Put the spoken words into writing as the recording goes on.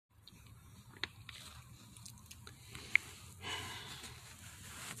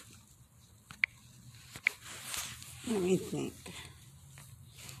Let me think.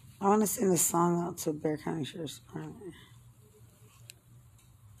 I want to sing this song out to Bexar County Sheriff's Department.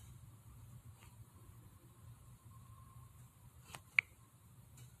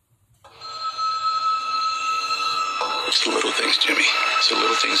 It's the little things, Jimmy. It's the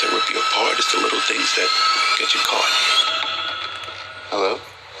little things that rip you apart. It's the little things that get you caught. Hello?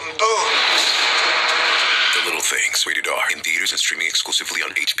 Boom. The Little Things, rated R. In theaters and streaming exclusively on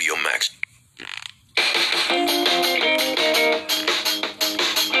HBO Max.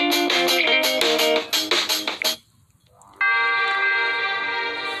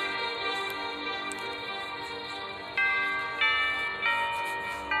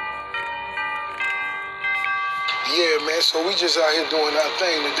 Yeah, man, so we just out here doing our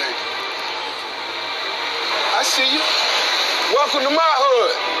thing today. I see you. Welcome to my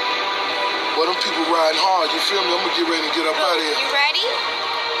hood. Well, them people riding hard, you feel me? I'm gonna get ready to get up out of here. You ready?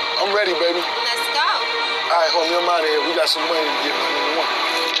 I'm ready, baby. Let's go. All right, homie, I'm out of here. We got some money to get money in the one.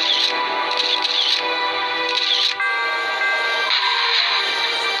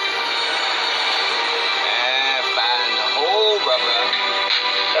 Find the hole, brother.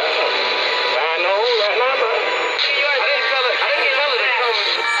 Find the hole right now, bro. I didn't tell her to come.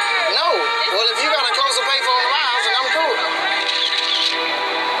 No. Well, if you got a closer payphone to my house, then I'm cool.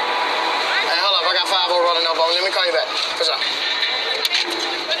 Hey, hold up. I got 5 rolling up on me. Let me call you back. For sure.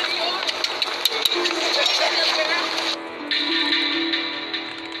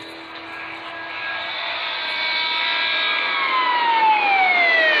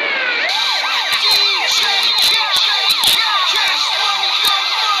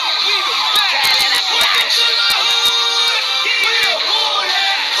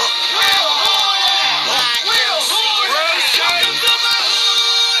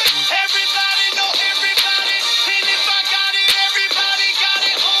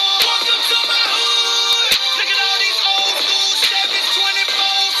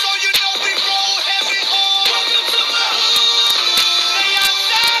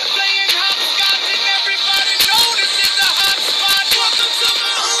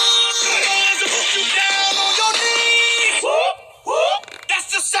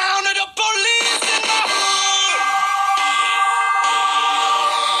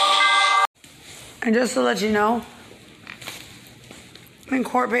 And just to let you know, in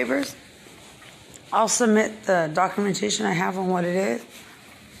court papers, I'll submit the documentation I have on what it is.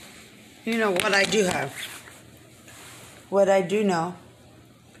 You know, what I do have. What I do know.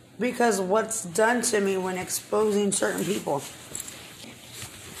 Because what's done to me when exposing certain people.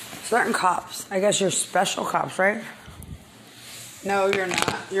 Certain cops. I guess you're special cops, right? No, you're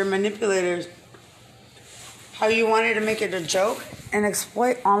not. You're manipulators. How you wanted to make it a joke and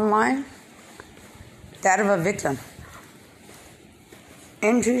exploit online that of a victim.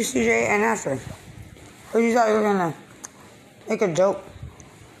 Into CJ and after. Because you thought you were going to make a joke.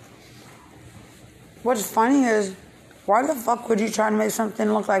 What's funny is, why the fuck would you try to make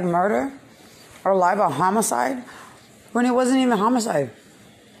something look like murder or lie about homicide when it wasn't even homicide?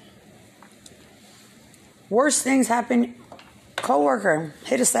 Worst things happen. Coworker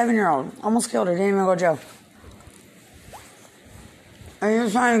hit a 7-year-old, almost killed her, didn't even go to jail. And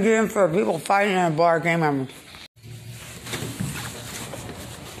you're trying to get in for people fighting in a bar, gang members.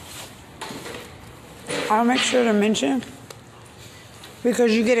 I'll make sure to mention,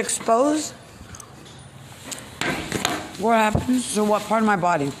 because you get exposed, what happens to what part of my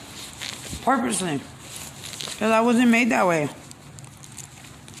body. Purposely. Because I wasn't made that way.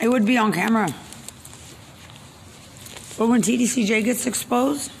 It would be on camera. But when TDCJ gets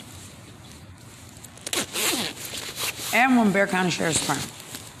exposed, and when Bexar County Sheriff's Department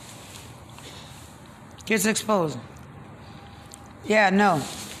gets exposed, yeah, no,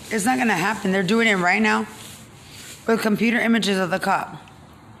 it's not going to happen. They're doing it right now with computer images of the cop.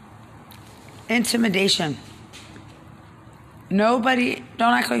 Intimidation. Nobody,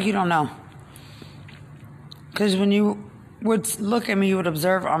 don't act like you don't know. Because when you would look at me, you would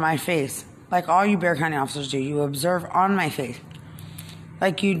observe on my face. Like all you Bexar County officers do. You observe on my face.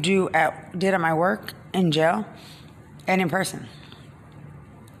 Like you did at my work, in jail, and in person.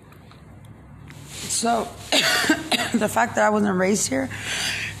 So, the fact that I wasn't raised here,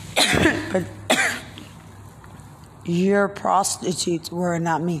 but your prostitutes were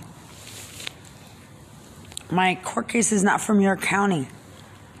not me. My court case is not from your county.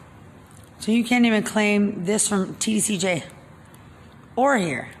 So you can't even claim this from TDCJ or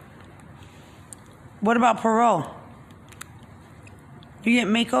here. What about parole? You get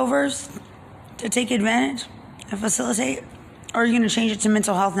makeovers to take advantage and facilitate? Or are you going to change it to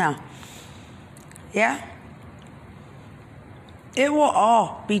mental health now? Yeah? It will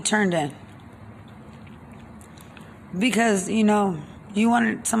all be turned in. Because, you know, you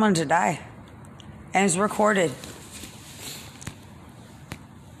wanted someone to die. And it's recorded.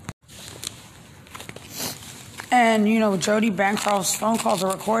 And, you know, Jody Bancroft's phone calls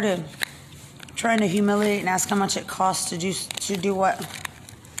are recorded. Trying to humiliate and ask how much it costs to do what.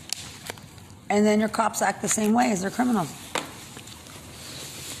 And then your cops act the same way as their criminals.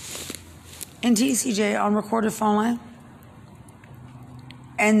 In TCJ on recorded phone line.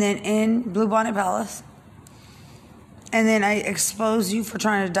 And then in Bluebonnet Palace. And then I expose you for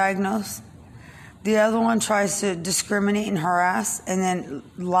trying to diagnose. The other one tries to discriminate and harass and then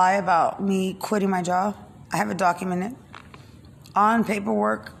lie about me quitting my job. I have it documented on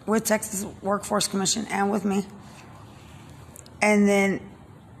paperwork with Texas Workforce Commission and with me. And then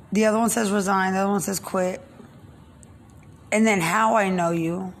the other one says resign, the other one says quit. And then how I know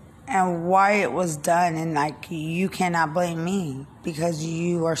you and why it was done, and like you cannot blame me because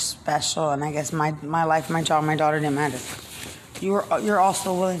you are special, and I guess my life, my job, my daughter didn't matter. You're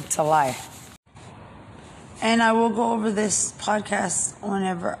also willing to lie. And I will go over this podcast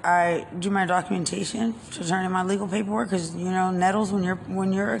whenever I do my documentation to turn in my legal paperwork, because you know Nettles,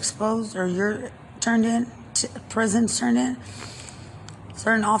 when you're exposed or you're turned in, prisons turned in,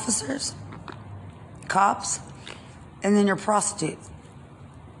 certain officers, cops, and then you're prostitutes.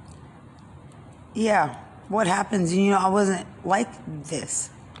 Yeah, what happens? You know, I wasn't like this.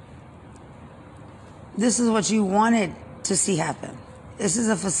 This is what you wanted to see happen. This is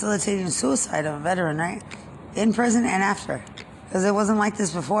a facilitating suicide of a veteran, right? In prison and after. Because it wasn't like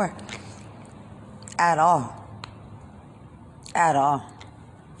this before. At all. At all.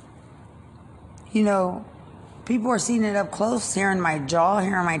 You know, people are seeing it up close, hearing my jaw,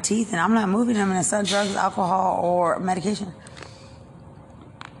 hearing my teeth, and I'm not moving them, and it's not drugs, alcohol, or medication.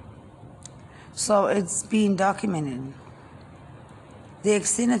 So it's being documented. The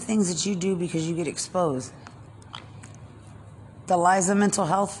extent of things that you do because you get exposed. The lies of mental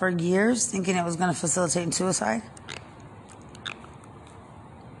health for years, thinking it was going to facilitate suicide.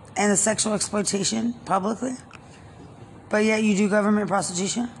 And the sexual exploitation publicly. But yet you do government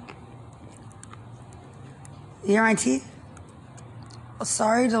prostitution. You hear my teeth?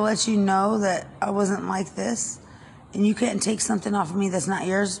 Sorry to let you know that I wasn't like this. And you can't take something off of me that's not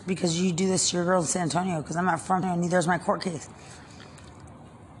yours because you do this to your girl in San Antonio, because I'm not from here and there's my court case.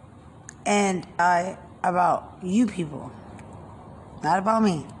 And about you people. Not about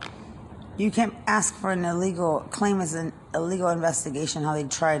me. You can't ask for an illegal claim as an illegal investigation, how they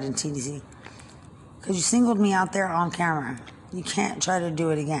tried in TDC. Because you singled me out there on camera. You can't try to do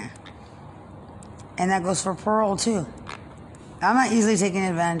it again. And that goes for parole too. I'm not easily taken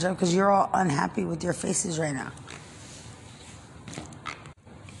advantage of because you're all unhappy with your faces right now.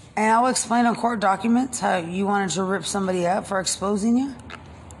 And I'll explain on court documents how you wanted to rip somebody up for exposing you.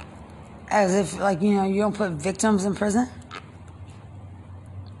 As if, like, you know, you don't put victims in prison.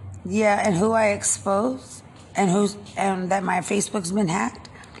 Yeah, and who I exposed, and that my Facebook's been hacked.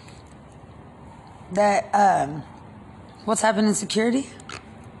 That what's happened in security,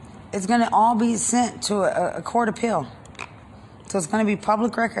 it's gonna all be sent to a court appeal. So it's gonna be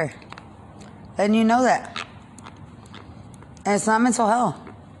public record. And you know that. And it's not mental health.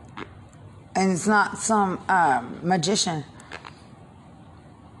 And it's not some magician.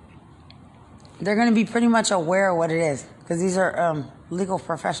 They're gonna be pretty much aware of what it is, because these are legal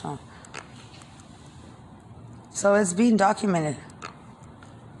professionals. So it's being documented.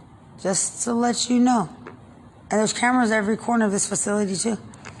 Just to let you know. And there's cameras every corner of this facility too.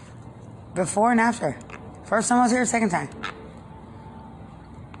 Before and after. First time I was here, second time.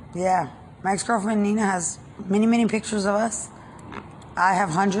 Yeah. My ex-girlfriend Nina has many, many pictures of us. I have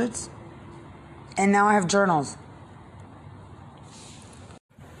hundreds. And now I have journals.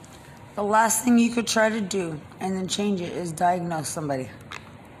 The last thing you could try to do and then change it is diagnose somebody.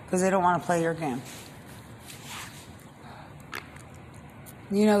 Because they don't want to play your game.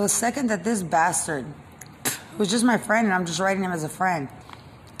 You know, the second that this bastard, who's just my friend and I'm just writing him as a friend,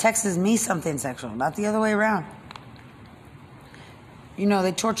 texts me something sexual, not the other way around. You know,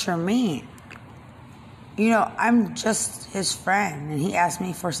 they torture me. You know, I'm just his friend and he asked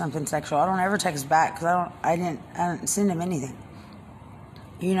me for something sexual. I don't ever text back because I didn't send him anything.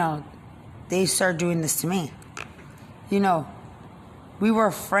 You know, they started doing this to me. You know, we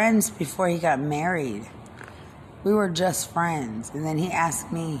were friends before he got married. We were just friends. And then he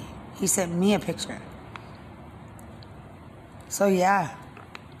asked me, he sent me a picture. So yeah,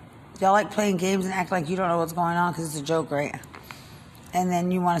 y'all like playing games and act like you don't know what's going on because it's a joke, right? And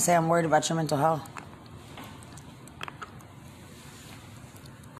then you want to say I'm worried about your mental health.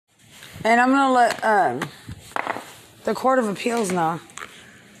 And I'm going to let the Court of Appeals know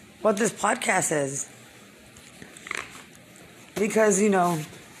what this podcast is. because,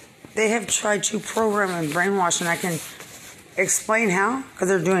 they have tried to program and brainwash, and I can explain how, because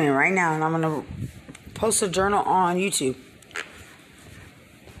they're doing it right now, and I'm going to post a journal on YouTube.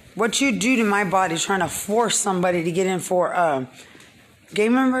 What you do to my body, trying to force somebody to get in for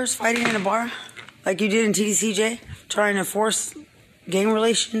gang members fighting in a bar, like you did in TDCJ, trying to force gang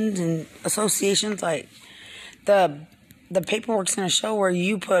relations and associations, like the paperwork's going to show where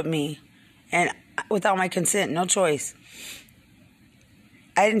you put me, and without my consent, no choice.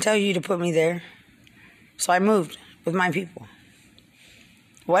 I didn't tell you to put me there, so I moved with my people.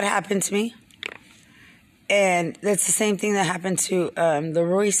 What happened to me? And that's the same thing that happened to the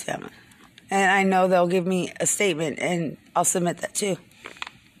Ruiz family. And I know they'll give me a statement, and I'll submit that too.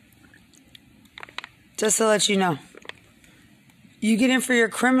 Just to let you know. You get in for your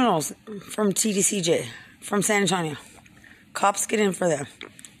criminals from TDCJ, from San Antonio. Cops get in for them.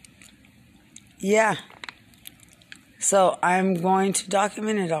 Yeah. So I'm going to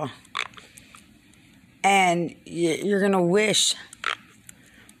document it all. And you're going to wish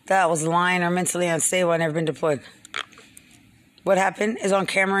that I was lying or mentally unstable and never been deployed. What happened is on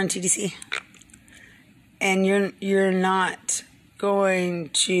camera in TDC. And you're not going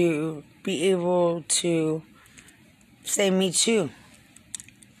to be able to say me too.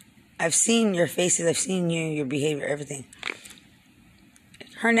 I've seen your faces, I've seen you, your behavior, everything.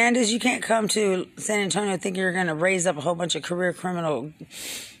 Hernandez, you can't come to San Antonio thinking you're going to raise up a whole bunch of career criminal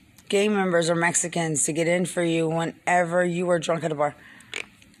gang members or Mexicans to get in for you whenever you were drunk at a bar.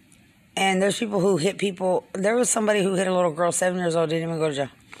 And there's people who hit people. There was somebody who hit a little girl, 7 years old, didn't even go to jail.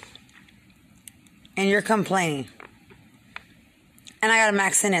 And you're complaining. And I got a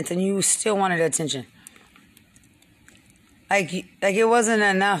max sentence, and you still wanted attention. Like it wasn't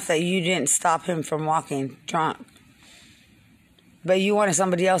enough that you didn't stop him from walking drunk. But you wanted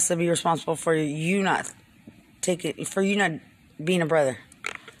somebody else to be responsible for you not being a brother.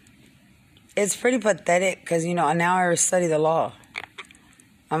 It's pretty pathetic because, now I study the law.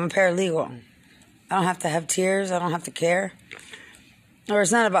 I'm a paralegal. I don't have to have tears. I don't have to care. Or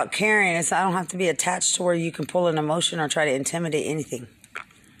it's not about caring. I don't have to be attached to where you can pull an emotion or try to intimidate anything.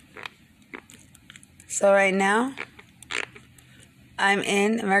 So right now, I'm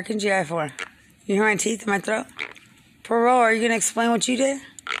in American GI4. You hear my teeth in my throat? Parole, are you going to explain what you did?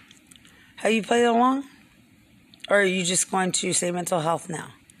 How you played along? Or are you just going to say mental health now?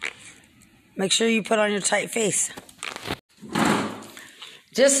 Make sure you put on your tight face.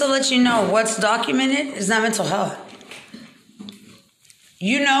 Just to let you know, what's documented is not mental health.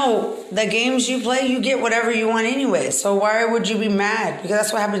 The games you play, you get whatever you want anyway. So why would you be mad? Because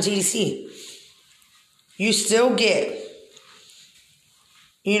that's what happened to TDC. You still get,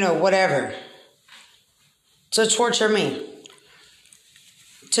 whatever. To torture me.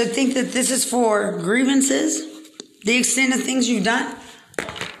 To think that this is for grievances, the extent of things you've done.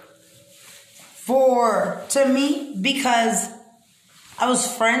 To me, because I was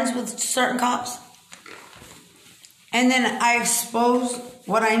friends with certain cops. And then I exposed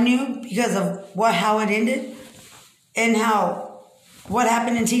what I knew because of how it ended. And what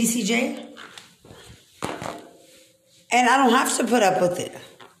happened in TDCJ. And I don't have to put up with it.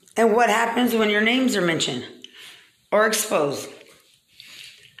 And what happens when your names are mentioned or exposed.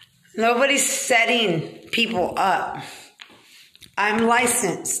 Nobody's setting people up. I'm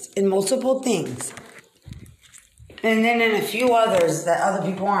licensed in multiple things. And then in a few others that other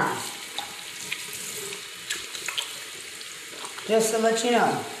people aren't. Just to let you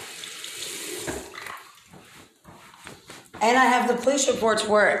know. And I have the police reports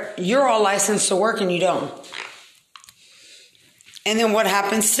where you're all licensed to work and you don't. And then what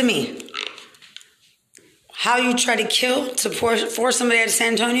happens to me? How you try to kill to force somebody out of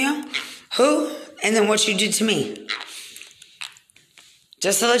San Antonio? Who? And then what you did to me.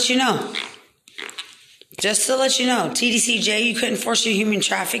 Just to let you know. Just to let you know. TDCJ, you couldn't force your human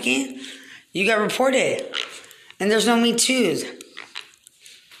trafficking. You got reported. And there's no Me Too's.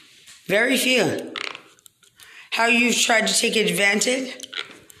 Very few. How you've tried to take advantage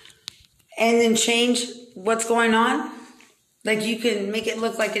and then change what's going on. Like you can make it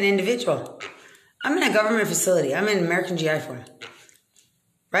look like an individual. I'm in a government facility. I'm in American GI4.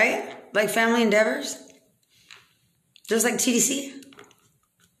 Right? Like Family Endeavors. Just like TDC.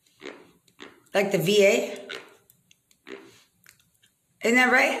 Like the VA. Isn't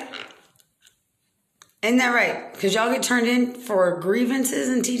that right? Isn't that right? Because y'all get turned in for grievances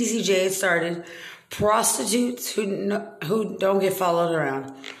in TDCJ. It started. Prostitutes who don't get followed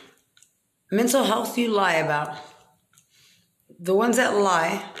around. Mental health you lie about. The ones that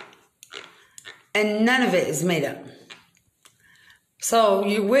lie. And none of it is made up. So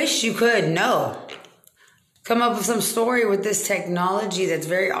you wish you could know. come up with some story with this technology that's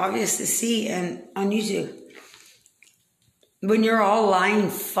very obvious to see and on YouTube. When you're all lying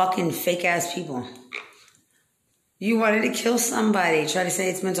fucking fake ass people. You wanted to kill somebody, try to say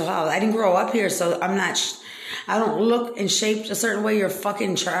it's mental health. I didn't grow up here, so I don't look and shape a certain way your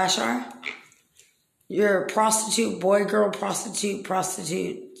fucking trash are. You're a prostitute, boy, girl, prostitute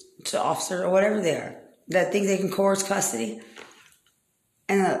to officer, or whatever they are, that think they can coerce custody.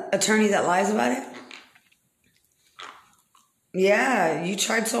 And an attorney that lies about it. Yeah, you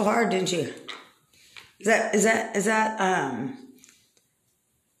tried so hard, didn't you? Is that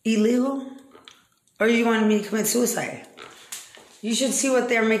illegal? Or you wanted me to commit suicide? You should see what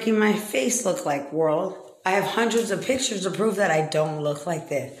they're making my face look like, world. I have hundreds of pictures to prove that I don't look like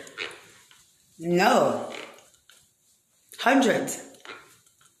this. No. Hundreds.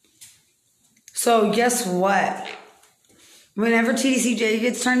 So guess what? Whenever TDCJ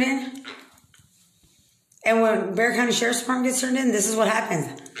gets turned in, and when Bexar County Sheriff's Department gets turned in, this is what happens.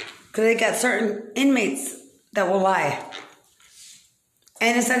 Because they got certain inmates that will lie.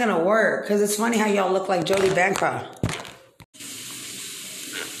 And it's not going to work. Because it's funny how y'all look like Jody Bancroft.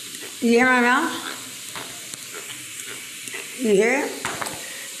 You hear my mouth? You hear it?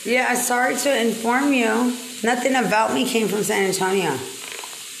 Yeah, I'm sorry to inform you. Nothing about me came from San Antonio.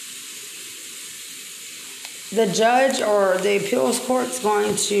 The judge or the appeals court's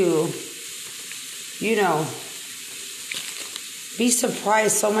going to, be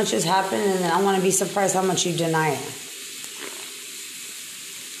surprised so much has happened, and then I want to be surprised how much you deny it.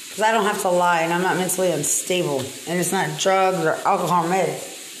 Because I don't have to lie, and I'm not mentally unstable, and it's not drugs or alcohol or meds.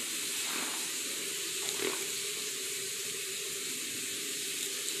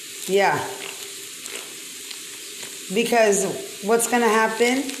 Yeah. Because what's going to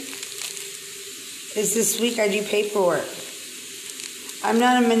happen is this week I do paperwork. I'm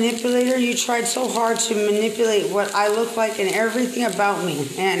not a manipulator. You tried so hard to manipulate what I look like and everything about me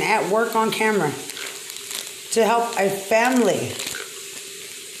and at work on camera to help a family.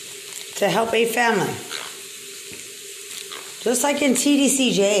 To help a family. Just like in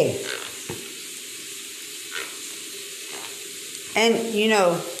TDCJ. And,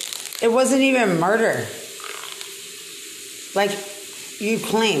 it wasn't even murder. Like you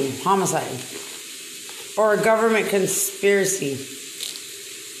claim, homicide. Or a government conspiracy.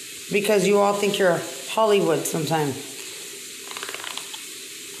 Because you all think you're Hollywood sometimes.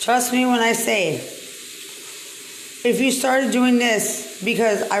 Trust me when I say, if you started doing this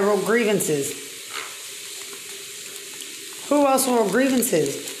because I wrote grievances, who else wrote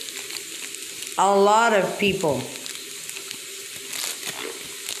grievances? A lot of people.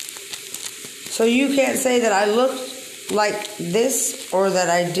 So you can't say that I looked like this or that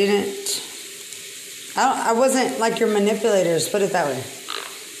I didn't. I wasn't like your manipulators, put it that way.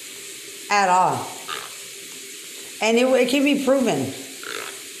 At all. And it can be proven.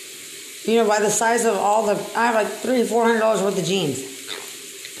 By the size of I have like $300-400 worth of jeans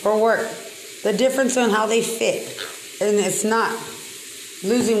for work. The difference in how they fit. And it's not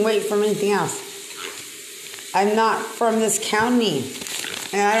losing weight from anything else. I'm not from this county.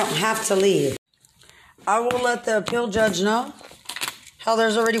 And I don't have to leave. I will let the appeal judge know. Hell,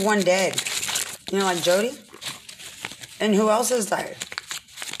 there's already one dead. Like Jody. And who else has died?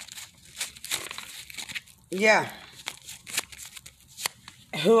 Yeah.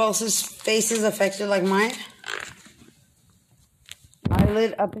 Who else's face is affected like mine?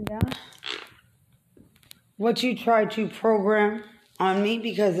 Eyelid up and down. What you try to program on me,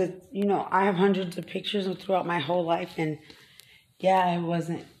 because I have hundreds of pictures throughout my whole life, and yeah,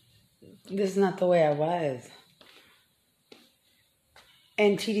 this is not the way I was.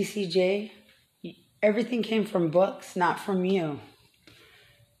 And TDCJ, everything came from books, not from you.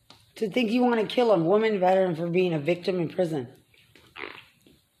 To think you want to kill a woman veteran for being a victim in prison.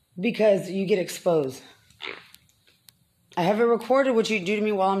 Because you get exposed. I haven't recorded what you do to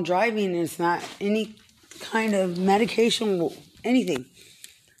me while I'm driving. And it's not any kind of medication, anything.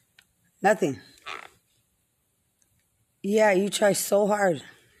 Nothing. Yeah, you try so hard.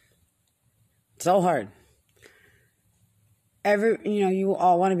 So hard. You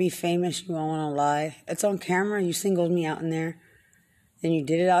all want to be famous. You all want to lie. It's on camera. You singled me out in there. Then you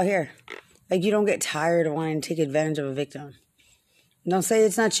did it out here. Like, you don't get tired of wanting to take advantage of a victim. Don't say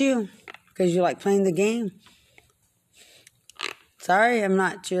it's not you. Because you like playing the game. Sorry, I'm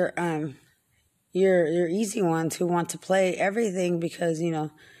not your easy ones who want to play everything because,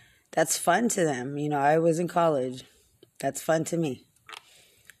 that's fun to them. I was in college. That's fun to me.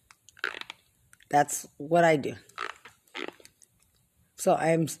 That's what I do. So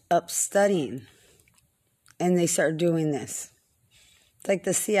I'm up studying. And they start doing this. It's like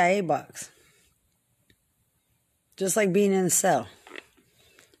the CIA box. Just like being in a cell.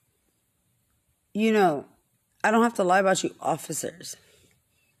 You know, I don't have to lie about you officers.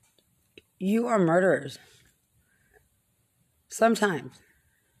 You are murderers. Sometimes.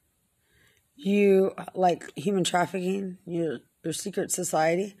 You like human trafficking, your secret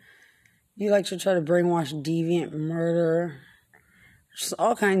society. You like to try to brainwash deviant murder. Just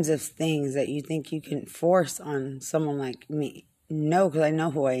all kinds of things that you think you can force on someone like me. No, because I know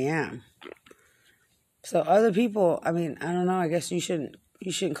who I am. So other people, I mean, I don't know, I guess you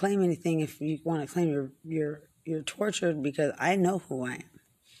shouldn't claim anything if you want to claim you're tortured, because I know who I am.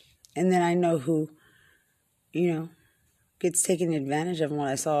 And then I know who, you know, gets taken advantage of, and what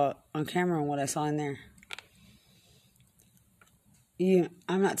I saw on camera and what I saw in there.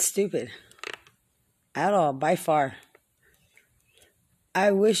 I'm not stupid. At all, by far.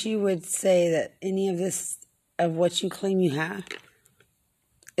 I wish you would say that any of this, of what you claim you have,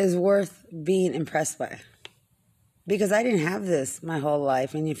 is worth being impressed by. Because I didn't have this my whole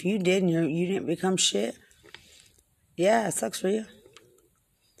life. And if you did and you didn't become shit, yeah, it sucks for you.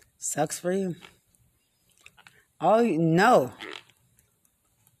 Sucks for you. No.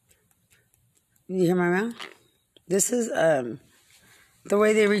 You hear my mouth? This is the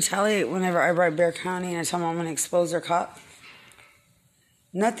way they retaliate whenever I write Bexar County and I tell them I'm going to expose their cop.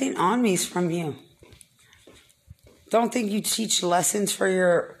 Nothing on me is from you. Don't think you teach lessons for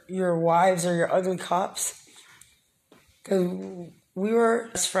your wives or your ugly cops. Because we were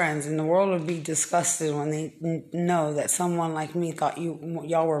best friends, and the world would be disgusted when they know that someone like me thought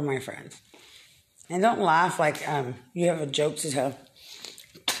y'all were my friends. And don't laugh like you have a joke to tell,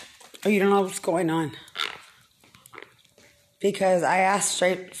 or you don't know what's going on. Because I asked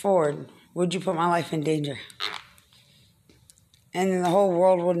straightforward, would you put my life in danger? And then the whole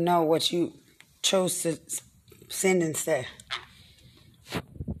world would know what you chose to send instead.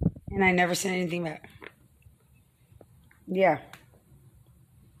 And I never sent anything back. Yeah.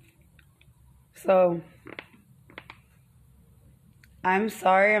 So, I'm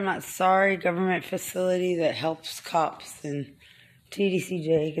sorry. I'm not sorry. Government facility that helps cops and TDC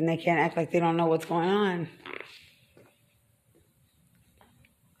Jake, and they can't act like they don't know what's going on.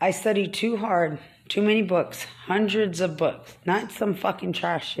 I studied too hard. Too many books. Hundreds of books. Not some fucking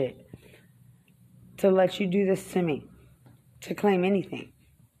trash shit. To let you do this to me. To claim anything.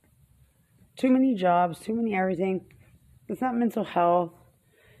 Too many jobs. Too many everything. It's not mental health,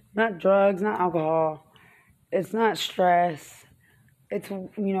 not drugs, not alcohol. It's not stress. It's,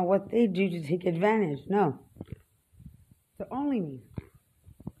 what they do to take advantage. No. To only me.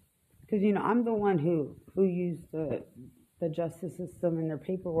 Because, I'm the one who used the justice system and their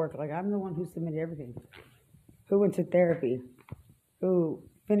paperwork. Like, I'm the one who submitted everything. Who went to therapy. Who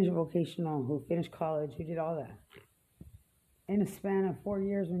finished vocational. Who finished college. Who did all that. In a span of 4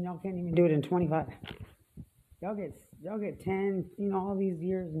 years when y'all can't even do it in 25. Y'all get 10, all these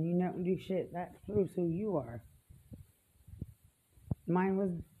years and you don't do shit. That proves who you are. Mine was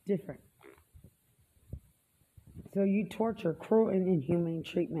different. So you torture, cruel and inhumane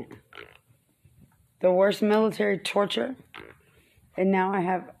treatment. The worst military torture. And now I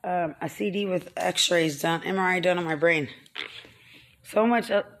have a CD with x-rays done, MRI done on my brain. So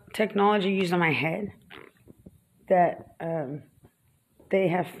much technology used on my head that they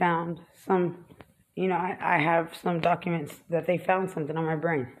have found some... I have some documents that they found something on my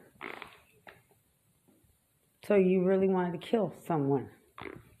brain. So you really wanted to kill someone.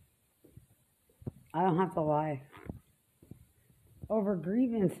 I don't have to lie. Over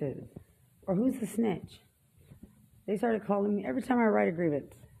grievances. Or who's the snitch? They started calling me every time I write a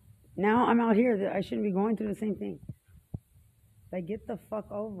grievance. Now I'm out here that I shouldn't be going through the same thing. Like, get the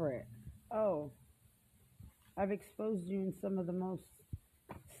fuck over it. Oh, I've exposed you in some of the most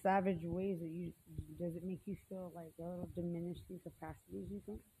savage ways that does it make you feel like a little diminished in capacities, you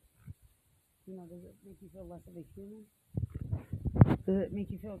think? Does it make you feel less of a human? Does it make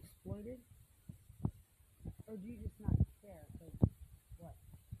you feel exploited? Or do you just not care? Because what?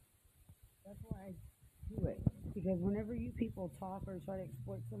 That's why I do it. Because whenever you people talk or try to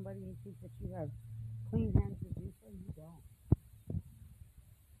exploit somebody, you think that you have clean hands to do so. You don't.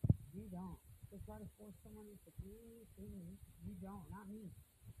 You don't. To try to force someone into anything, you don't. Not me.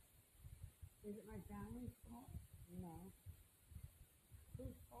 Is it my family's fault? No.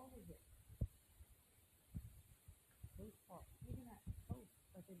 Whose fault is it? Whose fault? Even that post,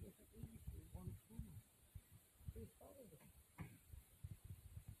 like a different agency on camera. Whose fault is it?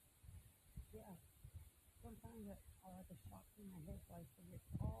 Yeah. Sometimes I like a shock in my head, so I forget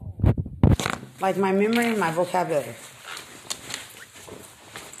all. Like my memory and my vocabulary.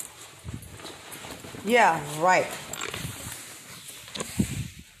 Yeah, right.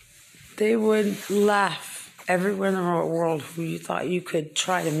 They would laugh everywhere in the world who you thought you could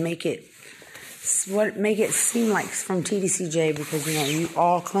try to make it seem like from TDCJ, because you know you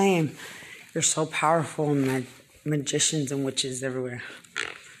all claim you're so powerful and magicians and witches everywhere.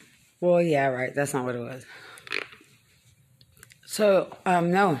 Well, yeah, right. That's not what it was. So,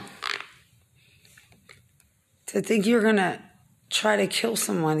 no. To think you're gonna try to kill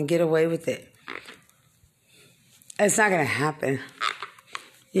someone and get away with it, it's not gonna happen.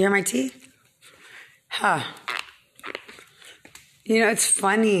 You hear my teeth? Huh. You know, it's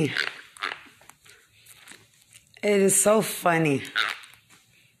funny. It is so funny.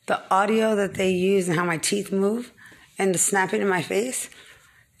 The audio that they use and how my teeth move and the snapping in my face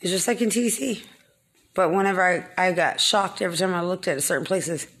is just like in TDC. But whenever I got shocked every time I looked at certain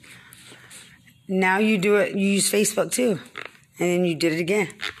places, now you do it, you use Facebook too. And then you did it again.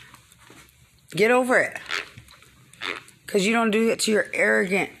 Get over it. Because you don't do it to your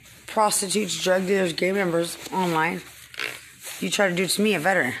arrogant prostitutes, drug dealers, gay members online. You try to do it to me, a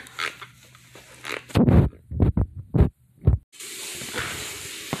veteran.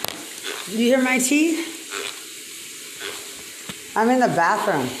 Do you hear my teeth? I'm in the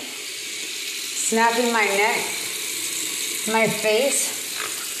bathroom. Snapping my neck. My face.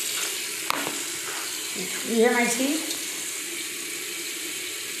 You hear my teeth?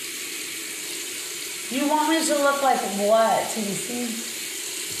 You want me to look like what, TDC?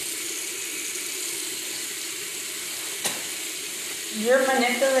 You're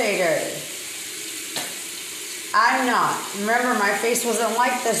manipulated. I'm not. Remember, my face wasn't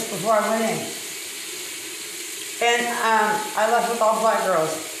like this before I went in. And I left with all black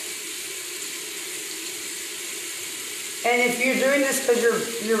girls. And if you're doing this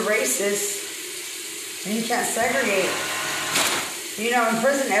because you're racist and you can't segregate, you know, in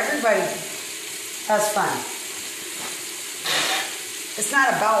prison everybody has fun. It's not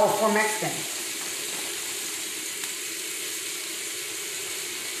about we're for Mexicans.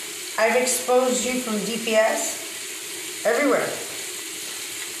 I've exposed you from DPS everywhere.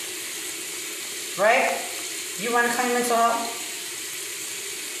 Right? You want to claim mental health?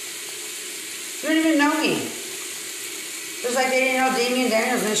 You don't even know me. Just like they didn't know Damian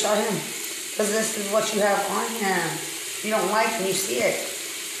Daniels and they shot him. Because this is what you have on him. You don't like and you see it.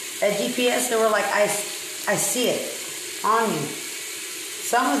 At DPS, they were like, I see it on you.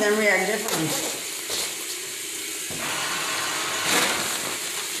 Some of them react differently.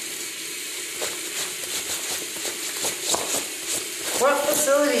 What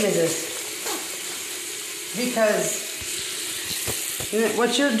facility is this? Because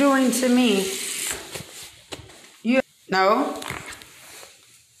what you're doing to me, you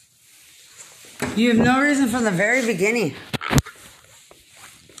have no reason from the very beginning.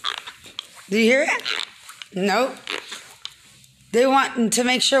 Do you hear it? Nope. They want to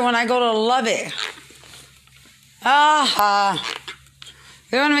make sure when I go to Lubbock, they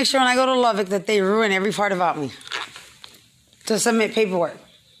want to make sure when I go to Lubbock that they ruin every part about me to submit paperwork.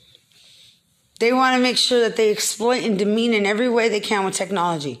 They want to make sure that they exploit and demean in every way they can with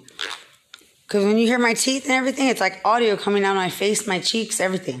technology. Because when you hear my teeth and everything, it's like audio coming out of my face, my cheeks,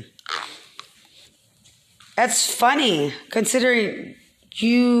 everything. That's funny, considering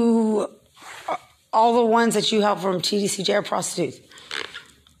all the ones that you help from TDCJ are prostitutes.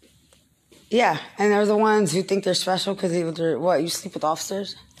 Yeah, and they're the ones who think they're special because you sleep with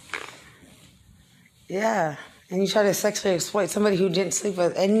officers? Yeah. And you try to sexually exploit somebody who didn't sleep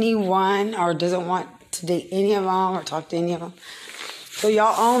with anyone or doesn't want to date any of them or talk to any of them. So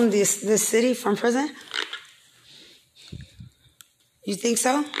y'all own this city from prison? You think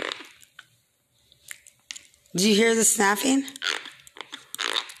so? Do you hear the snapping?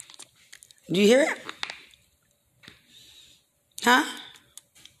 Do you hear it? Huh?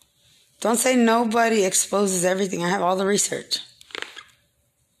 Don't say nobody exposes everything. I have all the research.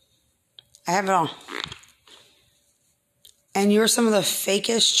 I have it all. And you're some of the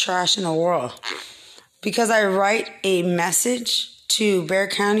fakest trash in the world. Because I write a message to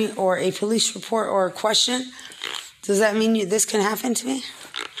Bexar County or a police report or a question, does that mean this can happen to me?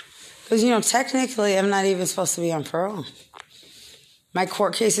 Because, you know, technically I'm not even supposed to be on parole. My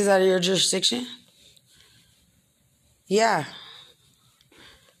court case is out of your jurisdiction. Yeah.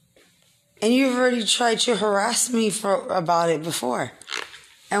 And you've already tried to harass me about it before.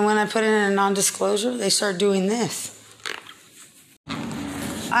 And when I put in a non-disclosure, they start doing this.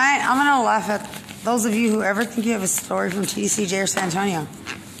 I'm going to laugh at those of you who ever think you have a story from TDCJ or San Antonio.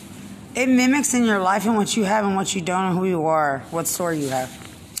 It mimics in your life and what you have and what you don't and who you are, what story you have.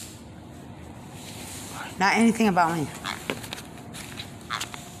 Not anything about me.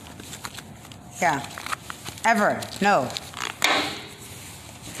 Yeah. Ever. No.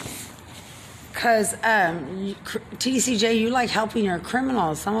 Because TDCJ, you like helping your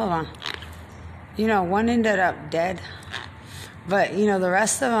criminals, some of them. You know, one ended up dead. But, you know, the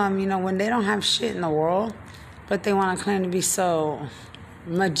rest of them, you know, when they don't have shit in the world, but they want to claim to be so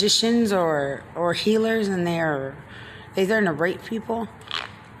magicians or healers, and they're there to rape people.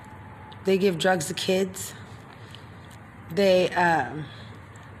 They give drugs to kids. They,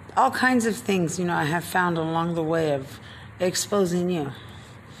 all kinds of things, you know, I have found along the way of exposing you.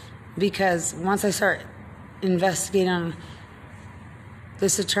 Because once I start investigating on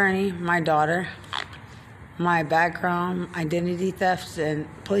this attorney, my daughter, my background, identity theft, and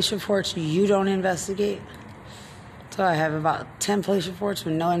police reports you don't investigate. So I have about 10 police reports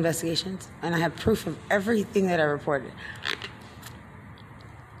with no investigations. And I have proof of everything that I reported.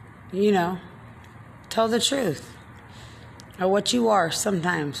 You know, tell the truth. Or what you are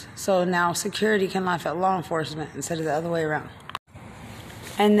sometimes. So now security can laugh at law enforcement instead of the other way around.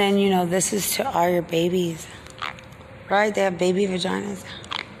 And then, you know, this is to all your babies. Right? They have baby vaginas.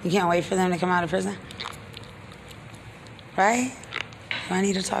 You can't wait for them to come out of prison. Right? Do I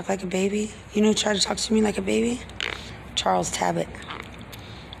need to talk like a baby? You know who tried to talk to me like a baby? Charles Tabbitt.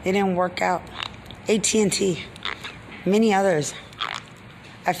 It didn't work out. AT&T. Many others.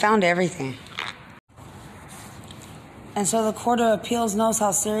 I found everything. And so the Court of Appeals knows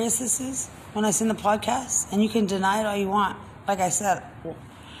how serious this is when I send the podcast. And you can deny it all you want. Like I said,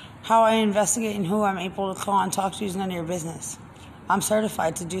 how I investigate and who I'm able to call and talk to is none of your business. I'm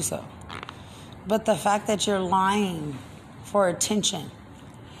certified to do so. But the fact that you're lying for attention,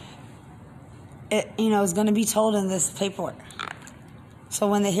 it, you know, is going to be told in this paperwork. So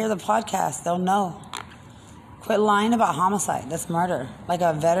when they hear the podcast, they'll know. Quit lying about homicide. That's murder. Like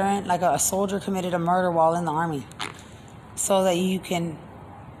a veteran, like a soldier committed a murder while in the army. So that you can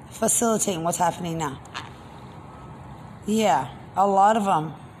facilitate what's happening now. Yeah, a lot of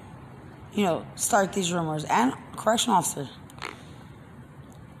them, you know, start these rumors. And correctional officer.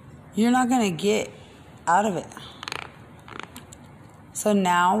 You're not going to get out of it. So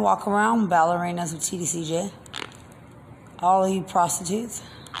now, walk around ballerinas with TDCJ. All of you prostitutes.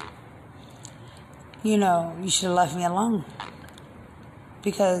 You know, you should have left me alone.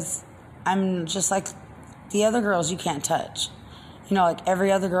 Because I'm just like the other girls you can't touch. You know, like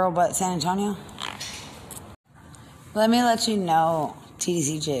every other girl but San Antonio. Let me let you know,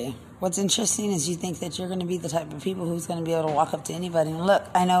 TDCJ. What's interesting is you think that you're going to be the type of people who's going to be able to walk up to anybody. And look,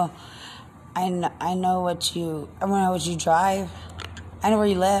 I know what you drive. I know where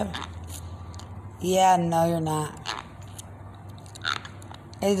you live. Yeah, no, you're not.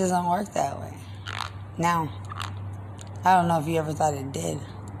 It doesn't work that way. Now, I don't know if you ever thought it did.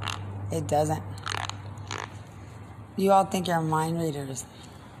 It doesn't. You all think you're mind readers.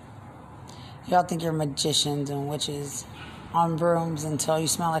 You all think you're magicians and witches on brooms until you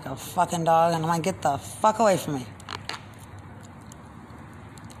smell like a fucking dog, and I'm like, get the fuck away from me.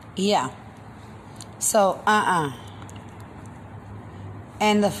 Yeah. So,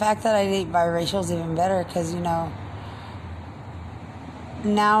 And the fact that I date biracial is even better because, you know,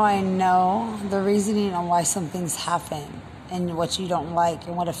 now I know the reasoning on why some things happen and what you don't like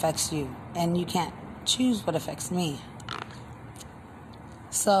and what affects you. And you can't choose what affects me.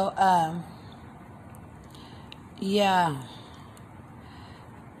 So, yeah.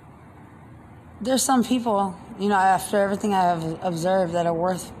 There's some people, you know, after everything I have observed that are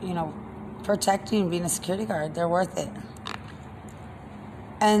worth, you know, protecting and being a security guard. They're worth it.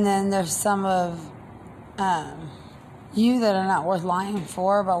 And then there's some of you that are not worth lying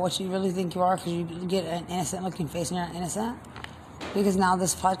for about what you really think you are because you get an innocent looking face and you're not innocent. Because now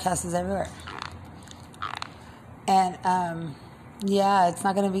this podcast is everywhere. And, yeah, it's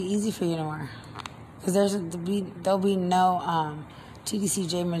not going to be easy for you anymore. Because there'll be no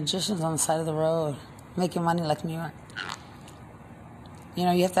TDCJ magicians on the side of the road making money like New York. You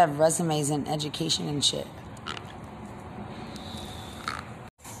know, you have to have resumes and education and shit.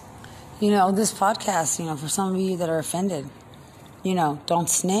 You know, this podcast, you know, for some of you that are offended, you know, don't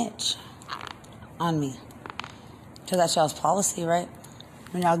snitch on me. Because that's y'all's policy, right?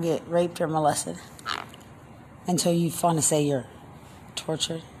 When y'all get raped or molested. Until you want to say you're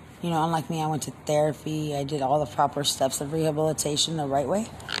tortured. You know, unlike me, I went to therapy. I did all the proper steps of rehabilitation the right way.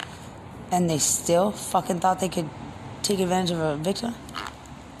 And they still fucking thought they could take advantage of a victim.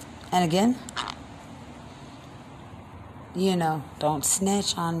 And again, you know, don't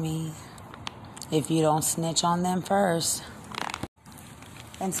snitch on me if you don't snitch on them first.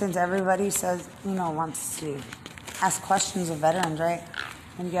 And since everybody says, you know, wants to ask questions of veterans, right?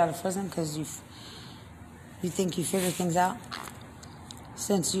 When you get out of prison, because you think you figure things out.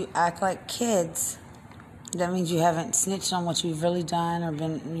 Since you act like kids That means you haven't snitched on what you've really done or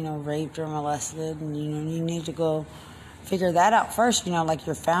been, raped or molested. And, you need to go figure that out first, like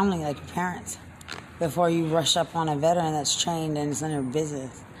your family, like your parents, before you rush up on a veteran that's trained and it's in their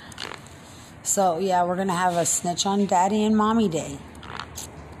business. So, yeah, we're going to have a Snitch on Daddy and Mommy Day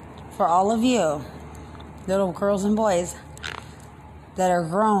for all of you, little girls and boys that are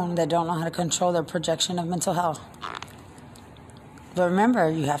grown that don't know how to control their projection of mental health. But remember,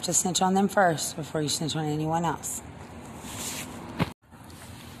 you have to snitch on them first before you snitch on anyone else.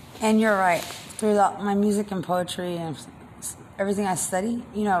 And you're right. Throughout my music and poetry and everything I study,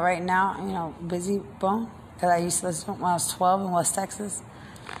 right now, Busy Bone, that I used to listen to when I was 12 in West Texas,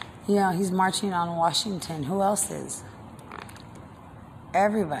 he's marching on Washington. Who else is?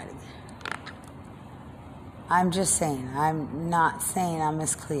 Everybody. I'm just saying. I'm not saying I'm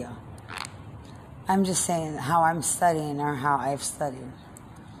Miss Cleo. I'm just saying how I'm studying or how I've studied.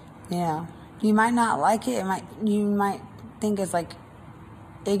 You might not like it. You might think it's like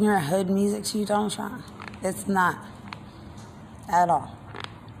ignorant hood music to you, Donald Trump. It's not at all.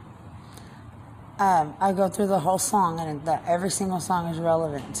 I go through the whole song, and every single song is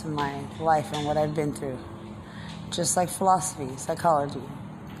relevant to my life and what I've been through. Just like philosophy, psychology,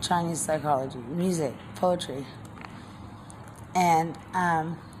 Chinese psychology, music, poetry. And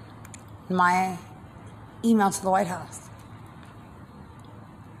my email to the White House.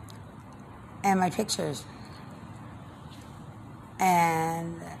 And my pictures.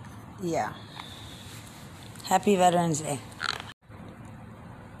 And, yeah. Happy Veterans Day.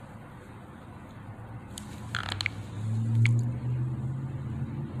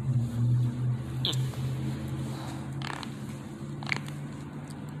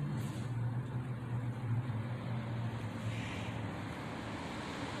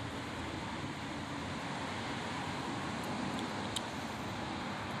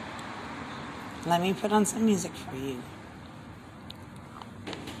 Let me put on some music for you.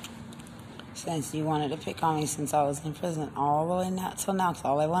 Since you wanted to pick on me since I was in prison all the way now till now, because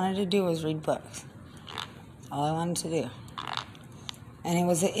all I wanted to do was read books. All I wanted to do. And it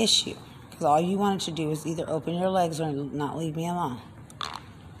was an issue, because all you wanted to do was either open your legs or not leave me alone.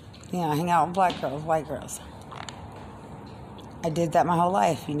 Hang out with black girls, white girls. I did that my whole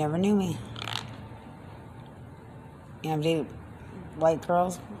life. You never knew me. I've dated white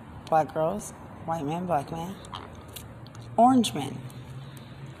girls, black girls, white man, black man, orange men,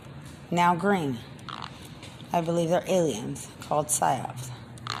 now green. I believe they're aliens called psyops.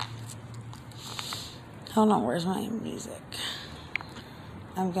 Hold on, where's my music?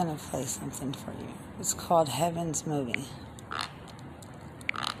 I'm gonna play something for you. It's called Heaven's Movie.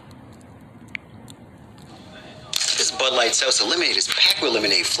 This Bud Light Seltzer lemonade is packed with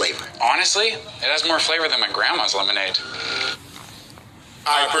lemonade flavor. Honestly, it has more flavor than my grandma's lemonade.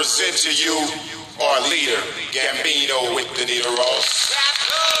 I present to you our leader, Gambino with the Nita Ross.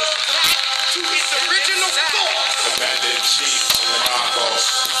 To its original source. Commander-in-Chief,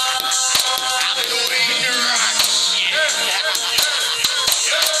 Marcos.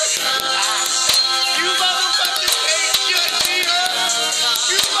 You motherfuckers can't shut me up.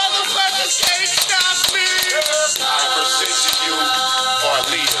 You motherfuckers can't stop me. I present to you our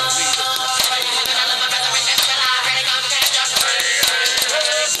leader.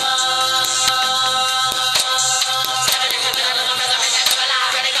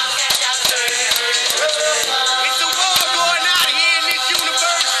 It's a war going out here in this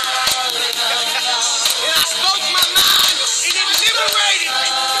universe. And I spoke my mind and it liberated me.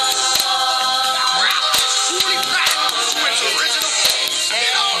 Rap is truly back to its original form.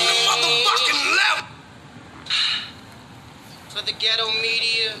 And on the motherfucking level. For the ghetto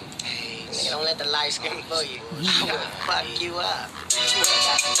media. Hey, nigga, don't let the light skin for you. I will fuck you up.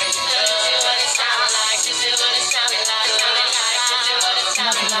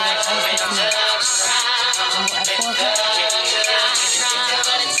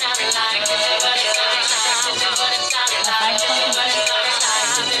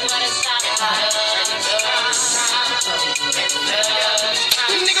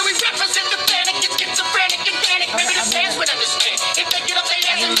 Nigga, we represent the panic, it's schizophrenic and panic. Maybe the fans would understand. If they get up their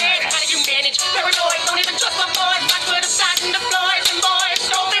ass and mad, how do you manage? Paranoid, don't even trust my boys. Watch where the side and the floors and boys.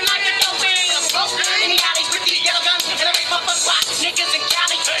 Scoping like a doping. I'm smoking in the alleys with these yellow guns. And I make my fuck watch. Niggas in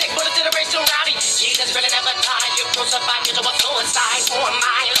Cali, take bullets to the race so rowdy. Jesus really never died. You crucified, you to a suicide. Who am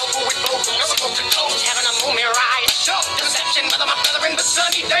I? Local with both. Never broke the coach. Having a movie ride. Show deception. Whether my brother in the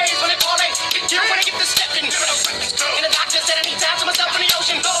sunny days when it all ain't. Get you when I get the stepping. And the doctor said I need time to myself in the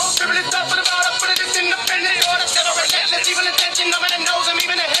ocean. Go, scribble it up, put it out, put it in independent order. Never relentless, evil intention. I'm in the nose, I'm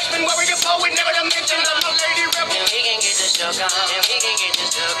even a headman. Worry your poet, never to mention. I'm a lady rebel. And we can get this joke on. And we can get this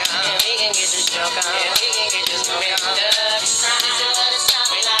joke on. And we can get this joke on. And we can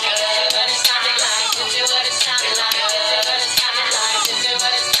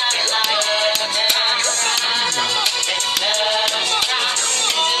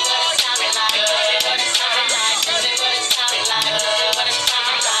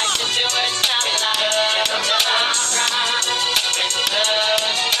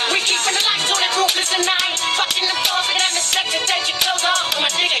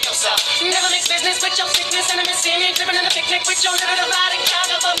business with your sickness and a missing. Driven in a picnic with your little dividing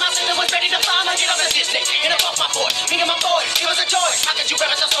counter. But my sister was ready to farm and get up in a Disney. And up off my porch, me and my boys, it was a joy. How could you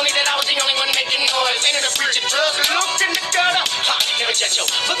ever tell Sony that I was the only one making noise? Ain't it a preaching drugs? Looked in the gutter. Ha, never judge yo.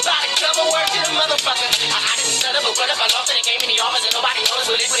 But by the cover work to the motherfucker. I didn't stutter, but what if I lost and it came in the office and nobody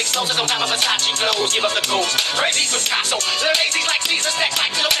noticed? With liquid explosives on top of Versace clothes. Give up the ghost. Crazy Picasso. Little lazy like Caesar. Stack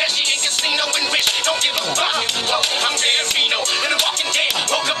like little Pesci in Casino and Wish. Don't give a fuck. Whoa, I'm Gambino. Little walking dead.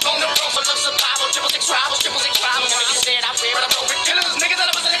 Woke up on the road for love survival. 666 rivals. And you said I fear, but I'm broke with killers. Niggas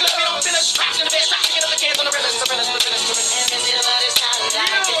that was in the club. You don't feel us. Strapped in the bed. Strapped picking up the cans on the realest. The realest. And this is what it's time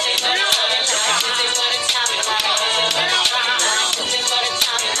like. This is what it's time like. This is what it's time like. This is what it's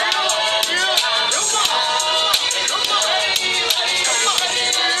time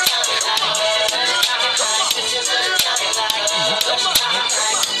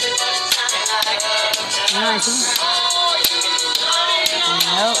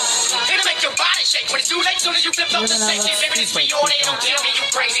Nope. It'll make your body shake when it's too late. Soon as you flip up the station, baby, this way you they don't tell me you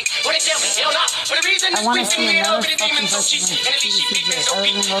crazy. When they tell me hell not, for the reason it's creeping me over the demon so cheap. And at least she peeping so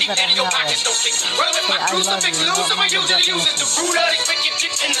deep, deep in your pockets don't sleep. Running with my crucifix, losing my use and use it. The root of these wicked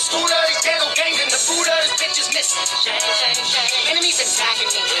chicks in the school of these ghetto gangs and the food of these bitches missing. Shame, shame, shame. Enemies attacking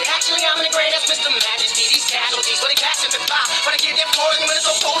me. Actually, I'm in the greatest Mr. Majesty. These casualties, but they passing the fire. But I get their poison when it's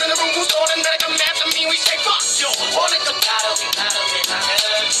so cold in the room. Who's holding better come after me? We say fuck yo. All in the battle, we battle with my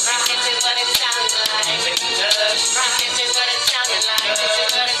hugs. This is what it sounds like. This is what it sounded like. This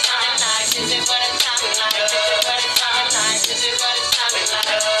is what it sounded like. This is what it sounded like. This is what it sounded like. This is what it sounded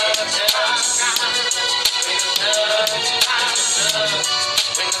like.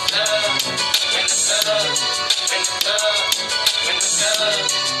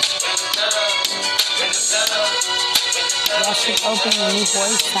 Y'all should open a new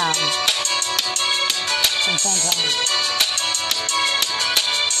voice sound. Sometimes.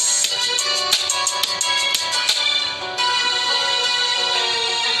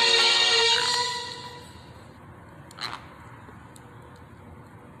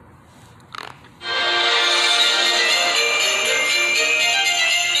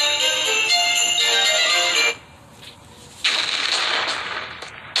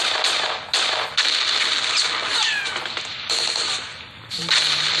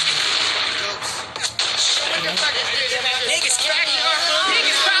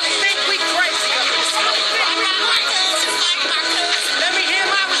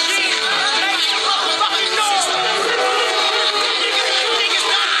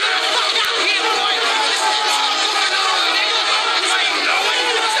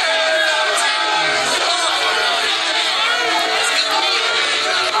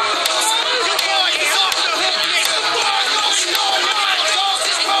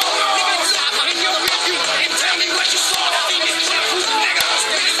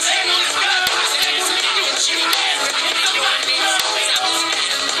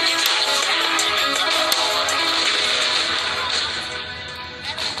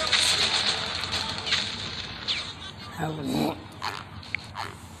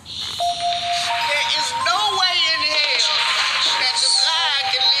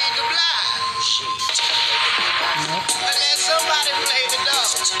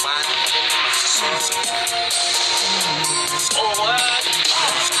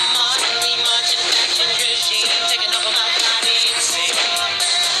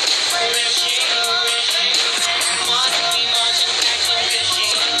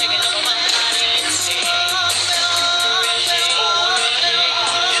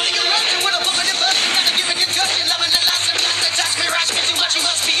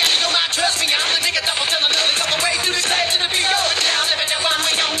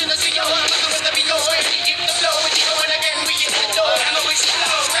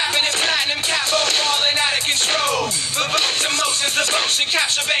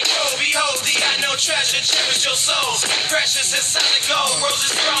 Capture bankroll, behold the unknown treasure, cherish your soul. Precious as solid gold,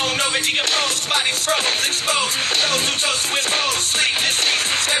 roses thrown over decomposed, bodies froze, exposed. Those who chose to impose, sleep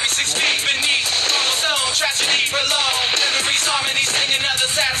deceased, every 6 feet beneath. Cornerstone, tragedy below. Memories, harmony, sing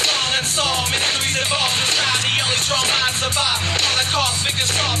another sad song unsolved. Mysteries evolve, inside the only strong mind survive. Holocaust, figures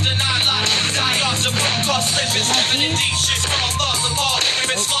soft and not life. Die off the book, cause slipping, slipping in deep shit. Small thoughts of all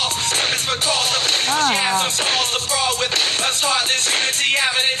ignorance lost. Purpose for cause of chasms, calls to brawl with us heartless unity,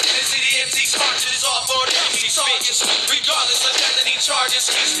 having it to the empty cartridges off on enemy targets. Regardless of felony charges,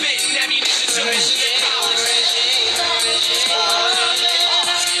 keep spitting ammunition to mission accomplished.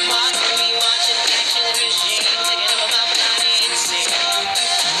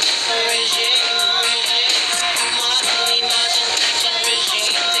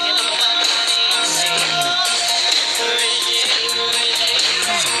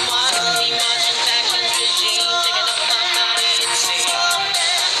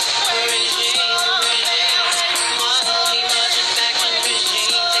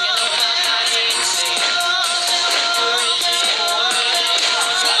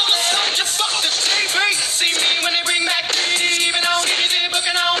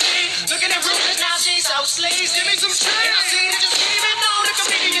 house slaves. Give me some shit. And I see that you're scheming on the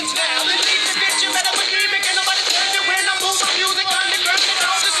comedians now. Believe me, bitch, you better believe me. Can't nobody tell me when I move my music on the ground. It's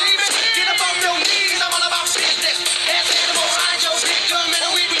all deceiving. Get up off your knees. I'm all about business. Ask animal, hide your victim.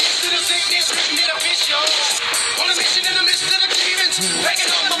 And we reach to the sickness. Written in a official. On a mission in the midst of the demons.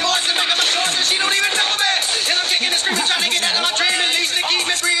 Breaking on my voice and making my choice. And she don't even know me. And I'm kicking and screaming, trying to get out of my dream. At least to keep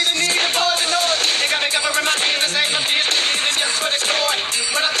me breathing. Need a poison noise. They got me covering my ears and saying I'm disbelieving just for the joy.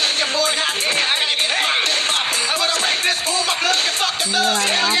 But I'm telling you, boy, not here. I gotta get my paper. I wanna rape this fool. My blood can fuck the blood.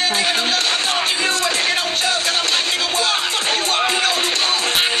 Hell yeah, nigga, no love. I thought you knew a nigga don't chug. And I'm like, nigga, what? Fuck you up, you know the wrong.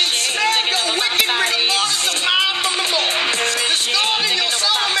 I can smell your wicked remorse of mine from the morn. The storm in your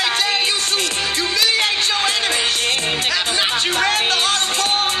soul may tell you to humiliate your enemies. Have not you read the art of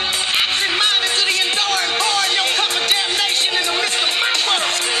war? Action-minded to the enduring, pouring your cup of damnation in the midst of my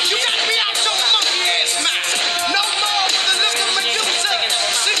world. You gotta be out your monkey ass mind. No more with the look of Medusa,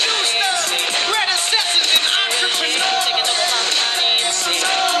 seducer, predecessors and entrepreneurs.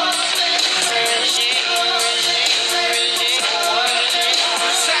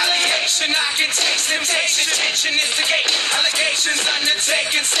 Retaliation, I can taste temptation, tension instigate, allegations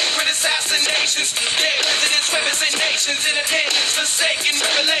undertaken, sacred assassinations, dead residents, weapons and nations, independence, forsaken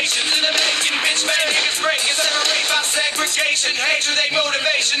revelations, in the making, bitch, man, niggas break and separate by segregation, hatred, they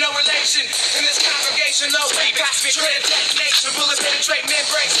motivation, no relation, in this congregation, low rate, dread, detonation, bullet penetrate,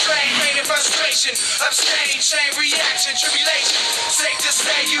 membrane, strain, pain and frustration, abstain, chain reaction, tribulation, safe to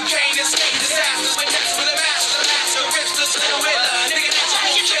say you can't escape disaster, when that's with a master, rips the little winner, nigga, that's a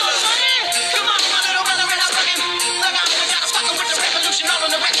whole killer. Come on, my little brother, and I'm running. Look out, we got a fucking with the revolution, all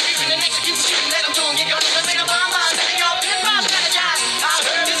on the retribution and execution. Let them do it, get going to make a bomb, let y'all pin bomb, strategize. I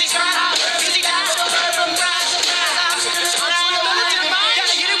heard busy try, I heard busy die, but don't learn from rise to rise.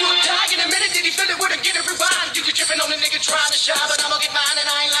 Gotta get it, we'll die in a minute. Did he feel it? Wouldn't get it rewind. You tripping on the nigga trying to shine, but I'ma get mine and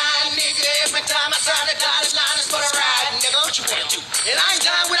I ain't lying, nigga. Every time I sign a dotted line, it's for the ride, nigga. What you wanna do? And I ain't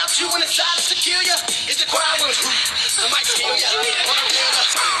dying without you when the silence to kill ya. It's the choir will I might kill ya.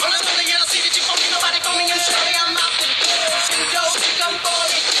 On the building, I don't see that you phony. Nobody phone me and surely I'm out the door. You come for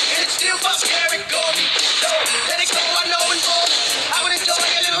me, and it's still fuck Gary Gordy. Let it go, I know it's all. I would enjoy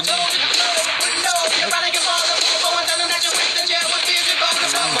a little toad in the floor. But no, you're running your ball. Going down that you went to jail with fears and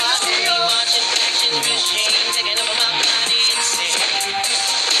bones. Marching faction regime, taking over my body insane.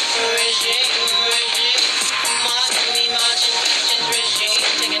 Regime. Marching faction regime,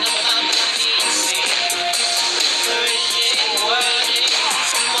 taking over my body insane. Regime, worldly.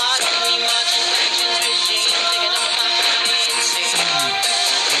 Marching faction regime, taking over my body insane.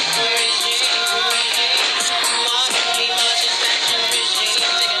 Regime. Marching faction regime,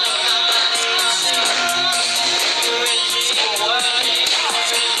 taking over my body insane. Regime, worldly.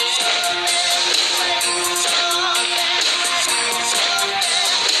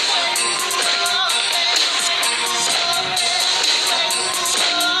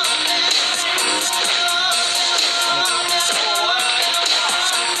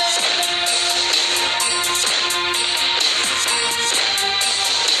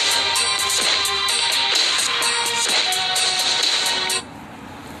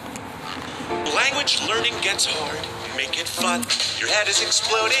 Language learning gets hard. Make it fun. Your head is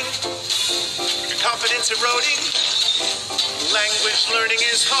exploding. Your confidence eroding. Language learning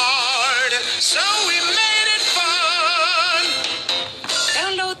is hard, so we made it fun.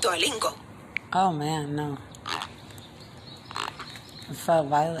 Download Duolingo. Oh man, no. I felt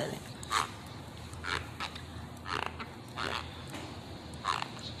violated.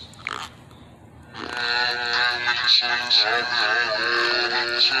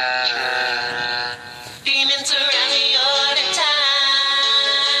 Demons around me all the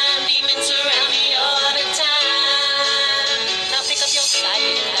time. Demons around me all the time. Now pick up your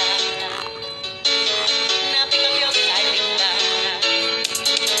silent line. Now pick up your silent line.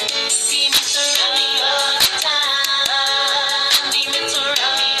 Demons around me all the time. Demons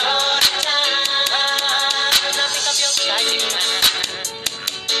around me all the time. Now pick up your silent line.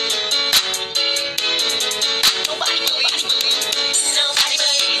 Nobody believes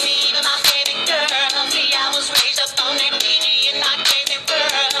me, even my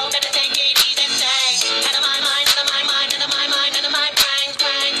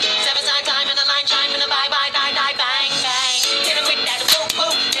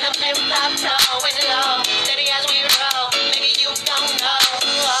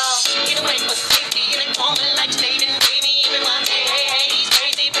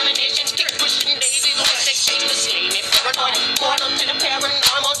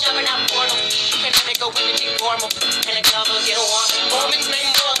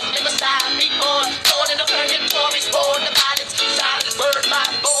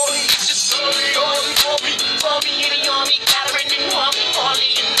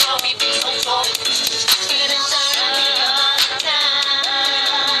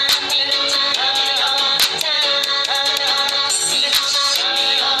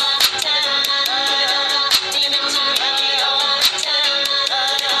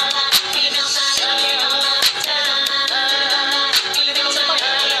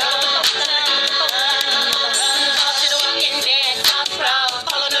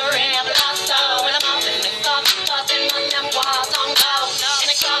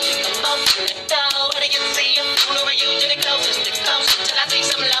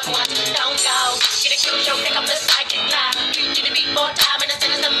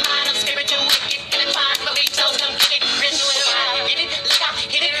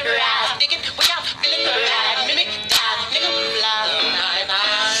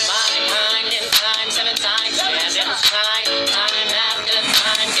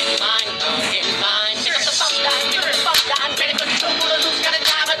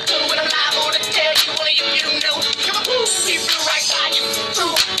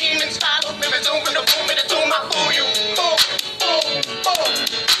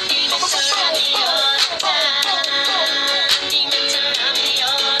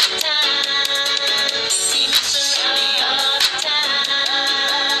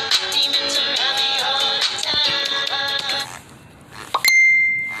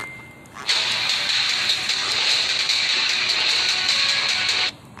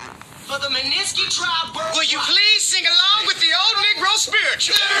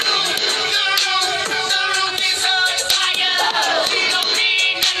Ritual.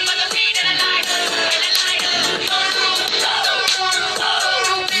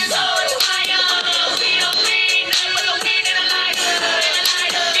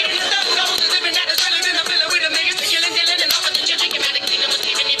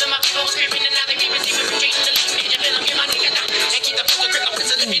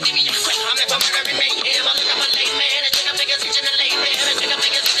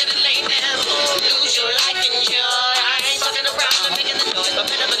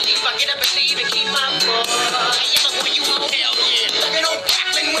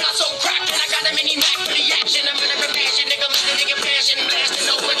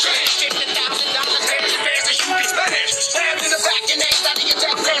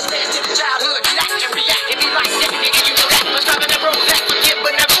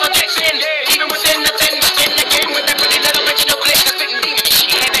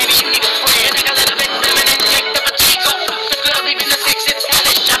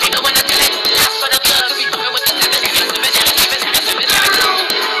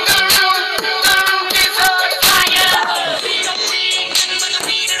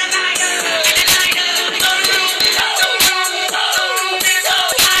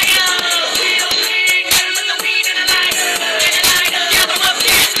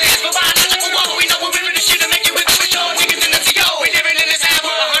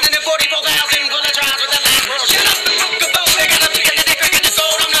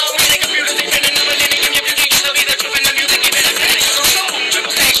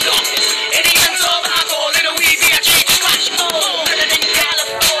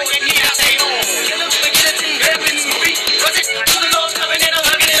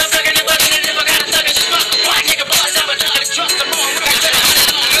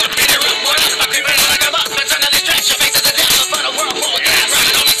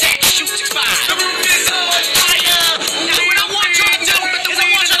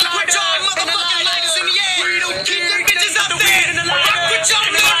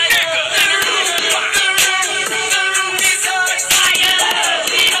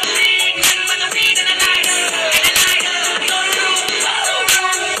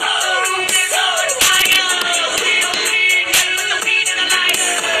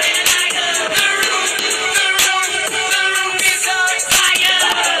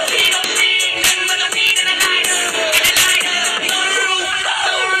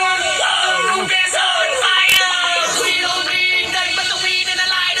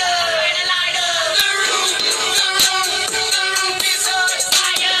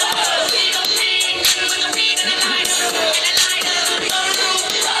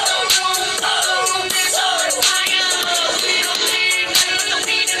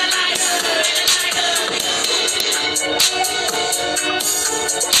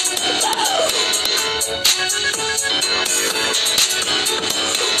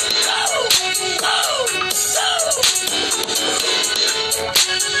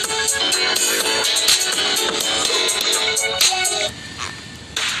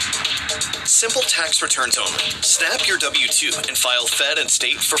 Simple tax returns only. Snap your W-2 and file Fed and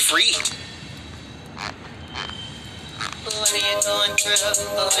state for free. What are you going through?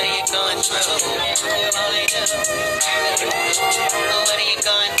 What are you going through? You only know. What are you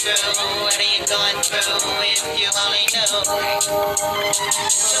going through? What are you going through? If you only know. What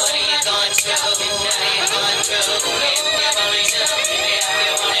are you going through? What are you going through? If you only know. If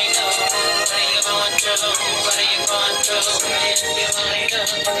you only know. What are you going through? What are you going through? If you only know.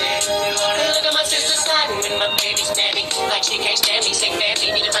 If you only know. Look at my sister sliding with my baby standing like she can't stand me. Say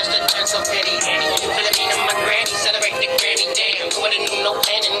family, need a touch to turn so petty. Philippine and my granny celebrate the Grammy. Damn, what a new no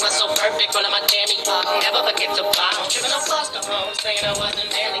planning was so perfect. All of my damning never forget to buy. Tripping on foster homes, saying I wasn't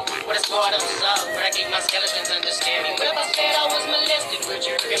manly. What a smart of love, but I keep my skeletons understanding. What if I said I was molested? Would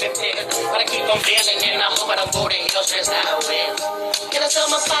you give me bigger? But I keep on feeling, and I hope I don't go to hell stressed out with. Can I tell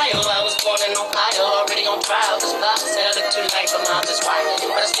my file? I was born in Ohio, already on trial. This box said I look too light for mom, just right.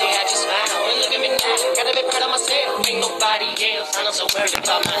 But I still had to smile. And look at me now, gotta be proud of myself. Ain't nobody else, I'm so worried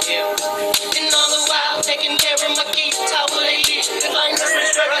about my health. And all the while, taking care of my kids, how will they live? If I know the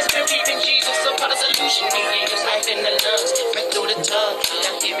struggles, still keeping Jesus, some kind of solution. He gave us life in the lungs, right through the tongue.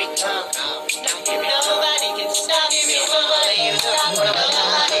 Now here we come. Now here we come. Nobody can stop me. Nobody can stop me. Nobody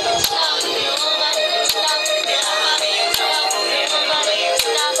can stop me. Nobody can stop me. Nobody can stop me. Nobody can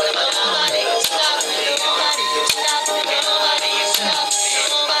stop me. Nobody can stop me. Nobody can stop me.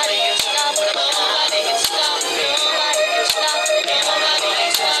 Nobody can stop me. Nobody can stop me. Nobody can stop me. Nobody can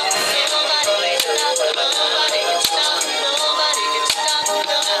stop me. Nobody can stop me. Nobody can stop me. Nobody can stop me. Nobody can stop me.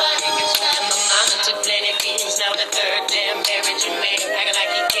 Nobody can stop me. My mama took plenty beans. Now the third damn marriage you made.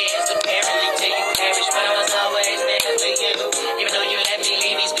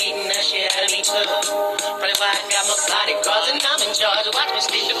 in charge. Watch me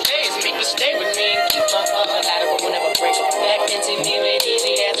sleep the phase, make me stay with me and keep my heart lateral, will never break. Back into me made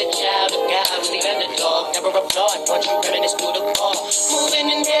easy as a child of God. Was leaving the dog, never applaud. Once you reminisce through the call,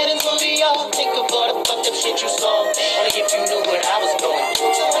 moving in head and fully all. Think of all the fucked up shit you saw. Only if you knew what I was going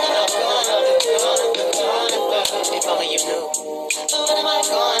through. If only you knew. What am I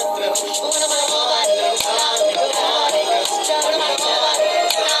going through? What am I going through? What am I going through? What am I going through?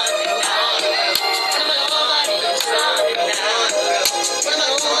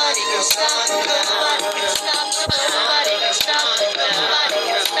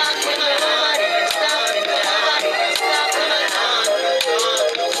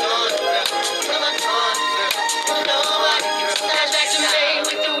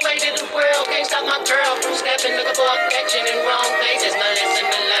 My girl from stepping, looking for affection in wrong places. My lesson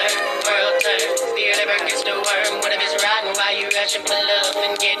to learn, world turns. Still ever gets the worm. What if it's rotten while you rushing for love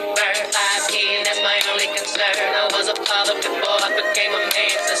and get burned? 5 kids, that's my only concern. I was a father before I became a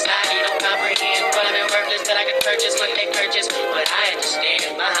man. Society don't comprehend what I've been worthless that I could purchase what they purchase. But I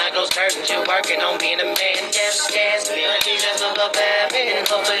understand behind those curtains you're working on being a man. Death scares me, but Jesus will go bad. And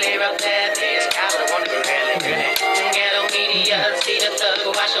hopefully up there, there's God, I want to really good. Ghetto media, see the thug,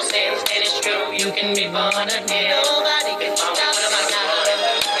 wash your sins, and it's true. You can be born again. Nobody can stop. What am I going?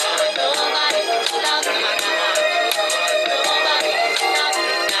 Nobody can stop. What am I going? Nobody can stop. What am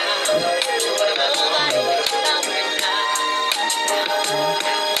I going? Nobody can stop. What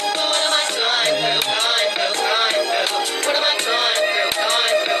am I going through? Going through? Going through? What am I going through?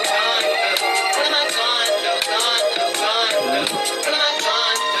 Going through? Going through? What am I going through? Going through? Going through? What am I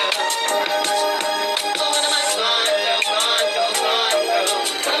going through? What am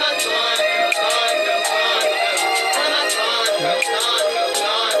I going through? Going through? Going through?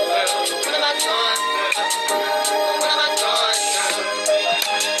 What am I going through?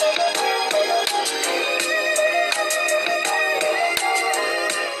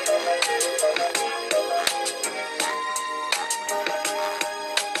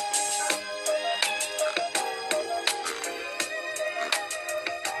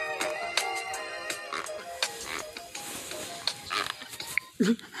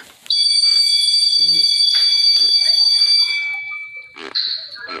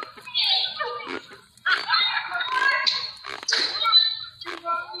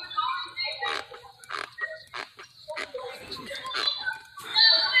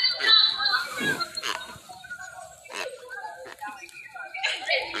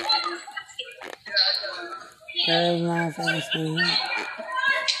 There's my face in here.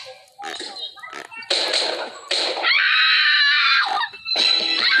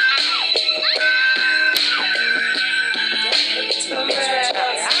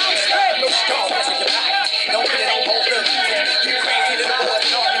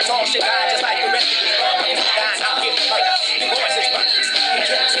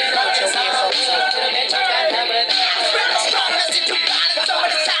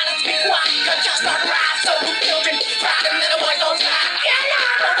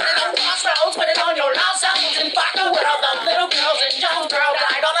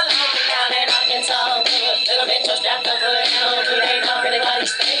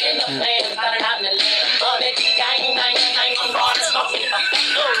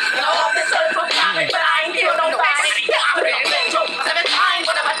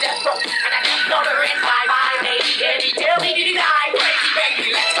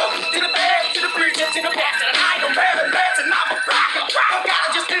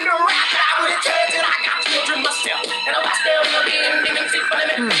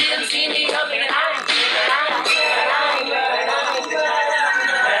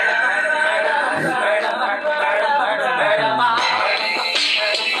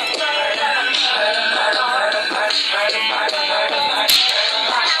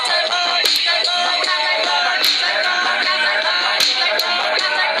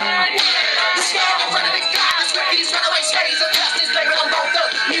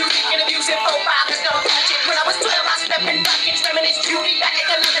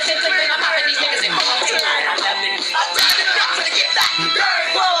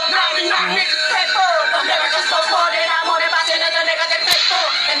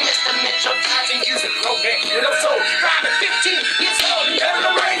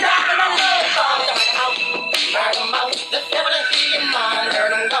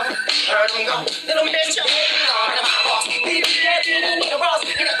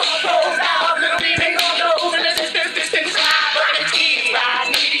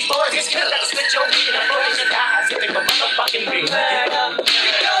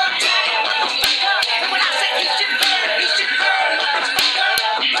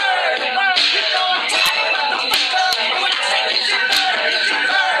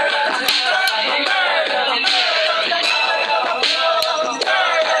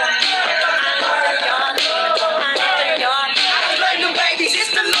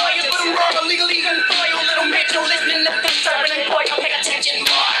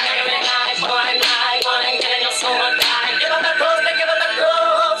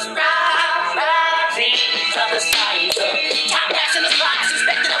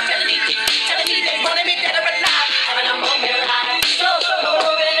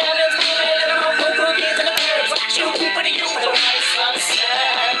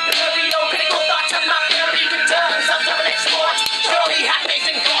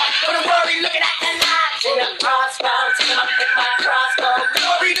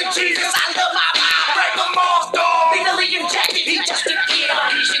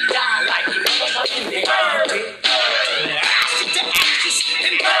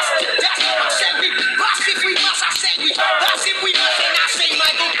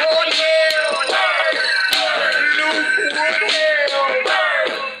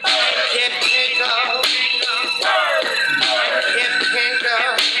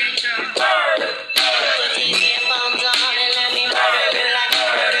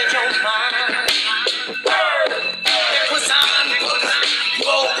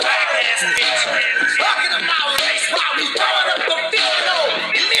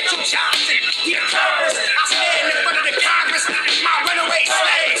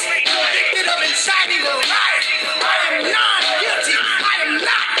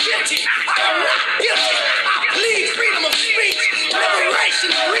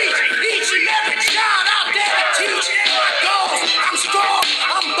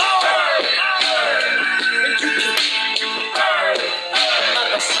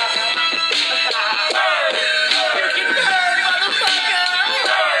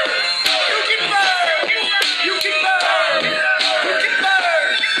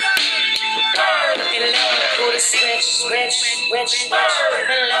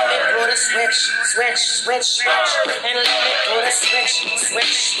 let me put a switch, switch, switch, switch, and let me put a switch,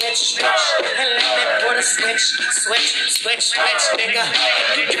 switch, switch, switch, and let me put a switch, switch, switch, switch, nigga.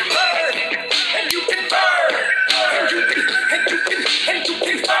 You can burn, and you can burn, and you can, and you can, and you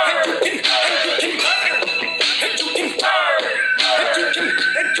can burn, and you can, and you can burn, and you can burn, and you can,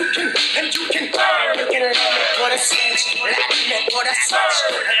 and you can, and you can burn. You can let me put a switch, let me put a switch,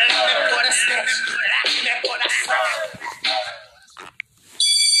 let me put a switch, let me put a switch.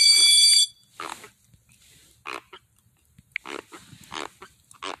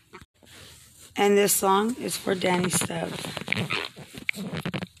 And this song is for Danny Stubbs.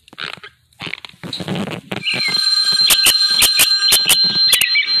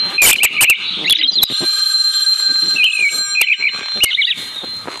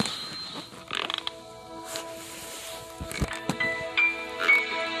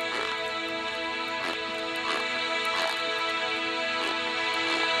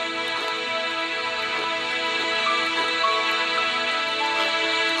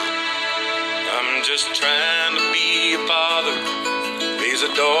 I'm just trying to be a father, raise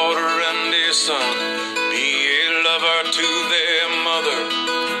a daughter and a son, be a lover to their mother,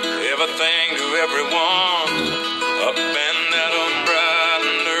 everything to everyone, up and at 'em bright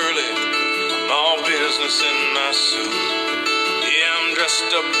and early, all business in my suit. Yeah, I'm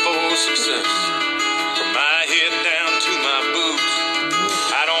dressed up for success, from my head down to my boots.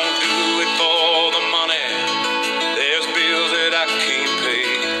 I don't do it for the money, there's bills that I can't pay.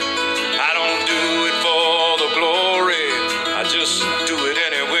 I don't do it for the glory, I just do it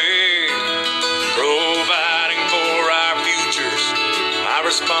anyway. Providing for our futures, my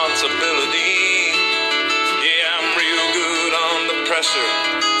responsibility. Yeah, I'm real good under pressure,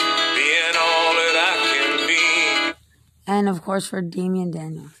 being all that I can be. And of course for Damian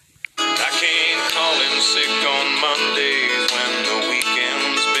Daniels. I can't call him sick on Mondays when the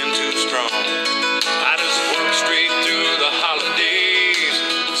weekend's been too strong. I just work straight through the holidays,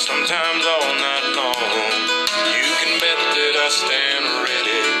 sometimes all night long. You can bet that I stand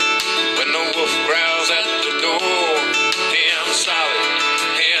ready when the wolf growls at the door. Hey, I'm solid,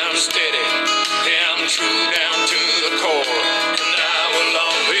 hey, I'm steady, hey, I'm true down to the core. And I will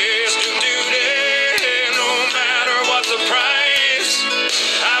always do duty, no matter what the price.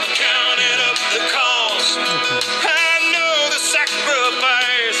 I've counted up the cost, I know the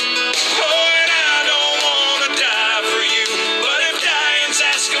sacrifice. Oh, and I don't want to die for you, but if dying's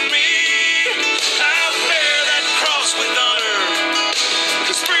asking me, I'll bear that cross with honor,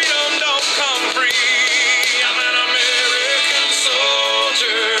 'cause freedom don't come free. I'm an American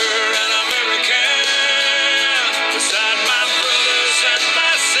soldier, an American beside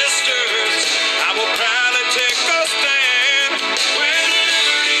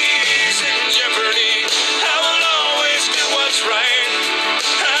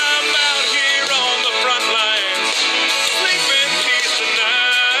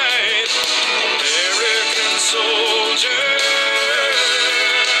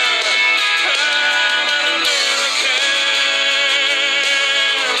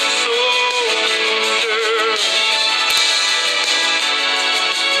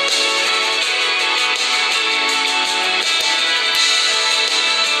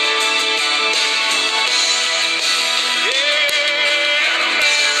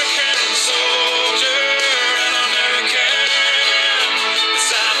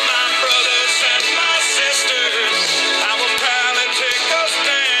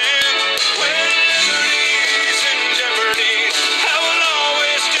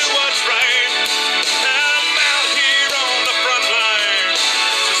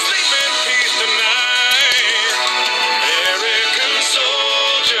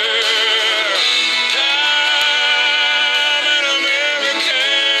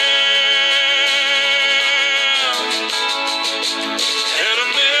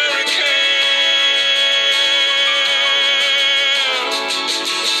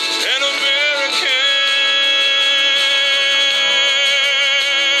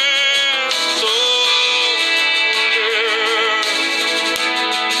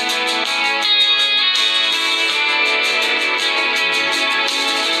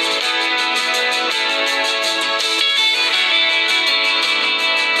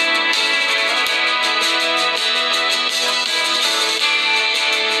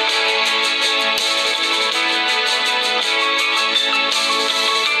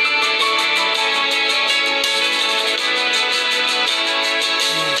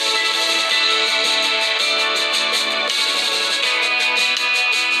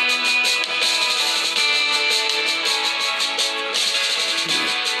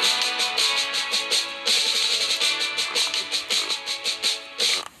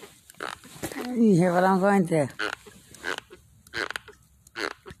You hear what I'm going through?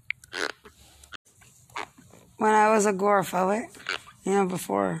 When I was agoraphobic,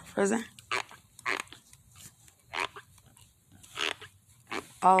 before prison.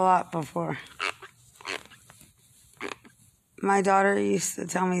 A lot before. My daughter used to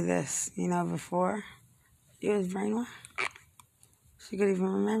tell me this, before she was brainwashed. She could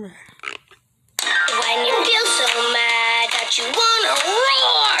even remember. When you feel so mad that you wanna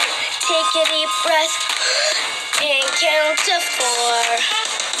roar, take a deep breath and count to 4.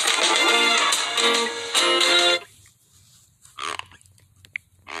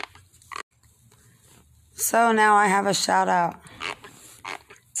 So now I have a shout out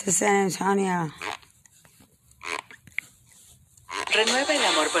to San Antonio. Renueva el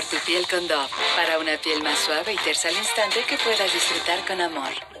amor por tu piel con Dove para una piel más suave y tersa al instante que puedas disfrutar con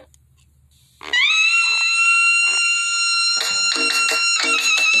amor.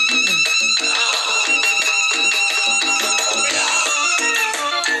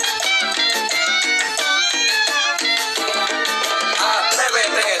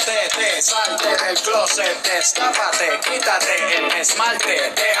 Salte del closet, destápate, quítate el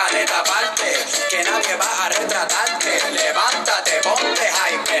esmalte, deja de taparte, que nadie va a retratarte. Levántate, ponte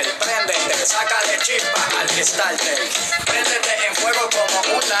hyper, préndete, sácale chispa al starter. Préndete en fuego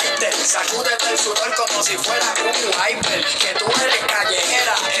como un lighter, sacúdete el sudor como si fuera un wiper. Que tú eres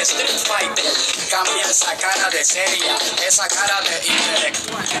callejera, street fighter. Cambia esa cara de seria, esa cara de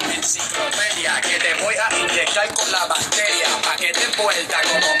intelectual en enciclopedia, que te voy a inyectar con la bacteria, pa' que te vuelta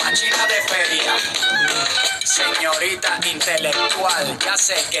como machina de feria. Señorita intelectual, ya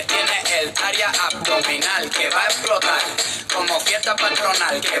sé que tiene el área abdominal que va a explotar como fiesta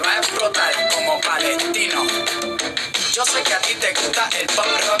patronal, que va a explotar como palestino. Yo sé que a ti te gusta el pop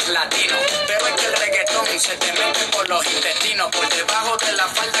rock latino, pero es que el reggaetón se te mete por los intestinos, por debajo de la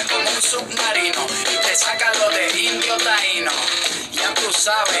falda como un submarino, y te saca lo de indio taíno. Ya tú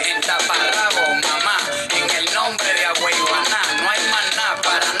sabes, en taparrabo, mamá, en el nombre de Agüeyuaná, no hay más nada,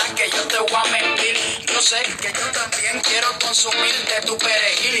 para nada que yo te voy a mentir. Yo sé que yo también quiero consumir de tu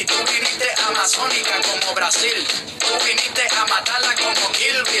perejil, y tú viniste amazónica como Brasil, tú viniste a matarla como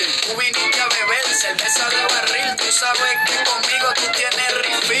Kill Bill, tú viniste a beber cerveza de barril, tú sabes que conmigo tú tienes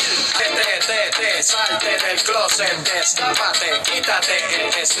refill. Salte del closet, destápate, quítate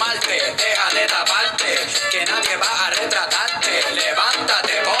el esmalte, deja de taparte, que nadie va a retratarte.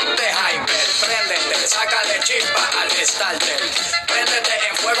 Levántate, ponte hyper, préndete, sácale chispa al starter. Préndete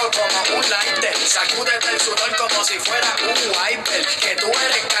en fuego como un lighter, sacúdete el sudor como si fuera un wiper. Que tú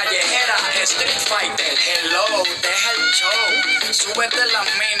eres callejera, street fighter. Hello, deja el show, súbete la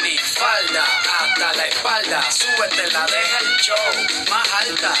mini falda hasta la espalda, súbetela, deja el show más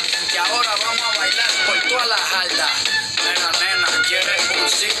alta, que ahora vamos a bailar por toda la jarda. Nena, quieres un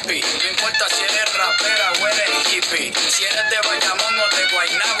zippy, no importa si eres rapera o eres hippie, si eres de Bayamón o de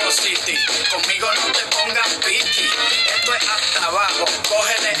Guaynabo City, conmigo no te pongas piqui. Esto es hasta abajo,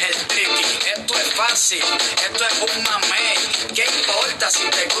 cógele el tricky, esto es fácil, esto es un mamey. ¿Qué importa si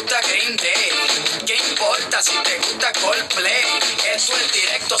te gusta Green Day? ¿Qué importa si te gusta Coldplay? Esto es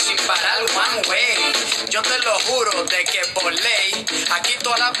directo sin parar one way. Yo te lo juro de que por ley, aquí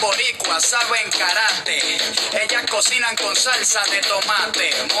todas las boricuas saben karate. Ellas cocinan con salsa de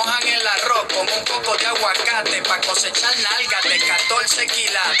tomate, mojan el arroz con un poco de aguacate, pa' cosechar nalgas de 14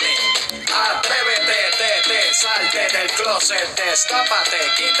 quilates. Atrévete, salte del closet, destápate,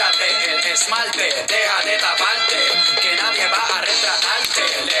 quítate el esmalte, deja de taparte, que nadie va a retratarte.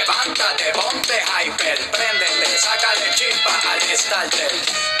 Levántate, ponte hyper, préndete, sácale chispa al starter.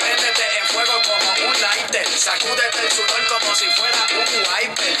 Préndete en fuego como un lighter, sacúdete el sudor como si fuera un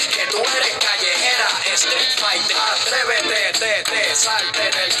wiper. Que tú eres callejera, street fighter. Atrévete, salte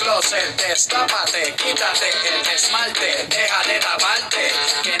del closet, destápate, quítate el esmalte, deja de taparte,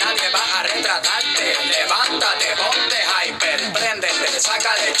 que nadie va a retratarte. Levántate, ponte hyper, préndete,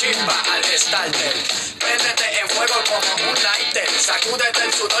 sácale chispa al starter. Préndete en fuego como un lighter, sacúdete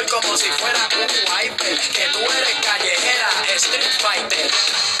el sudor como si fuera un wiper. Que tú eres callejera, street fighter.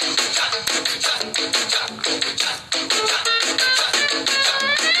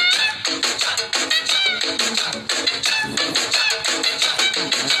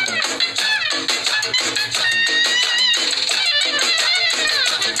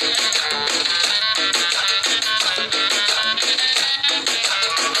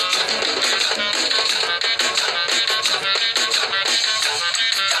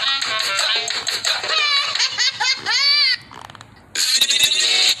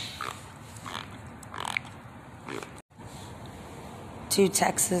 Two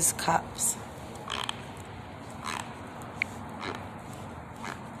Texas cops.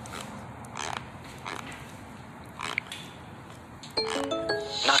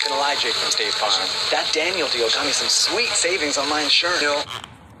 Hi, Jake from State Farm. That Daniel deal got me some sweet savings on my insurance.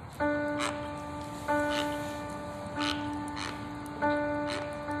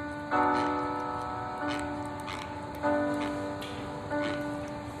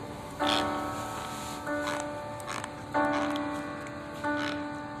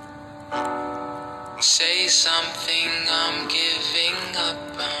 Say something, I'm giving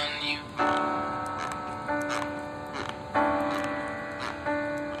up on you.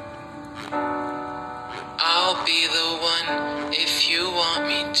 I'll be the one if you want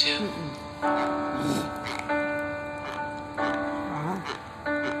me to.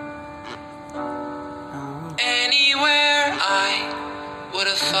 Anywhere I would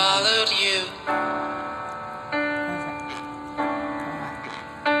have followed you.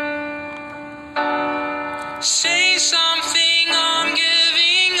 Say something, I'm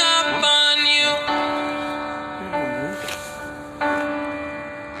giving up on you.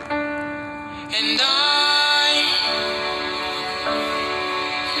 And I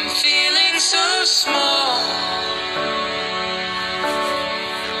am feeling so small.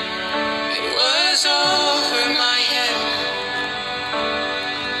 It was over my head.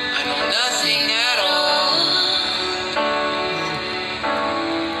 I know nothing at all.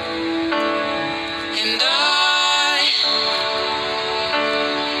 And I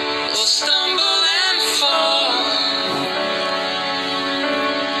will stumble and fall.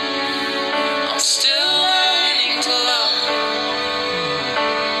 I'm still learning to love,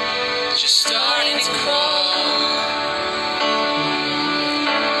 just starting to crawl.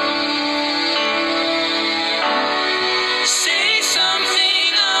 Say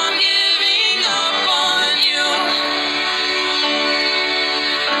something, I'm giving up on you.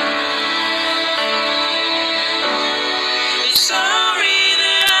 I'm sorry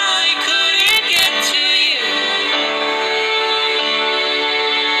that I couldn't get to you.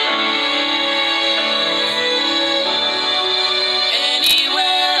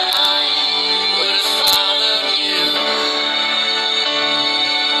 Anywhere I would have followed you.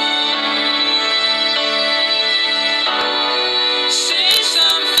 Say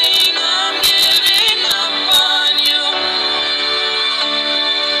something, I'm giving up on you.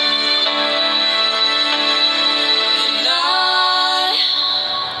 And I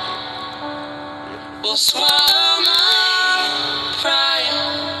will swallow my pride.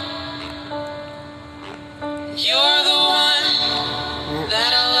 You're the one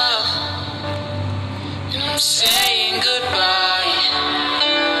that I love, and I'm saying goodbye.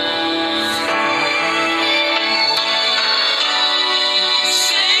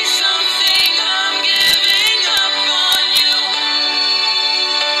 Say something, I'm giving up on you.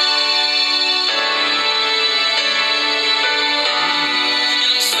 And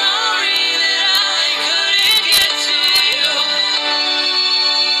I'm sorry that I couldn't get to you.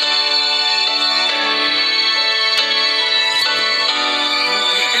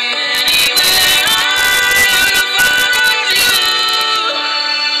 And anywhere I would have followed you.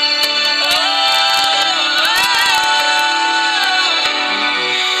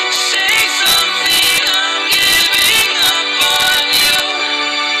 Say something, I'm giving up on you.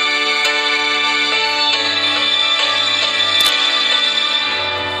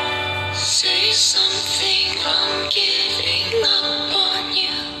 Say something, I'm giving up on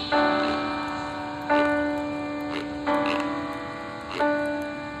you.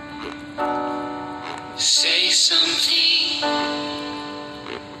 Say something.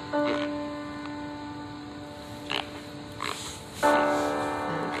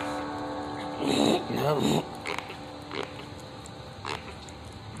 No.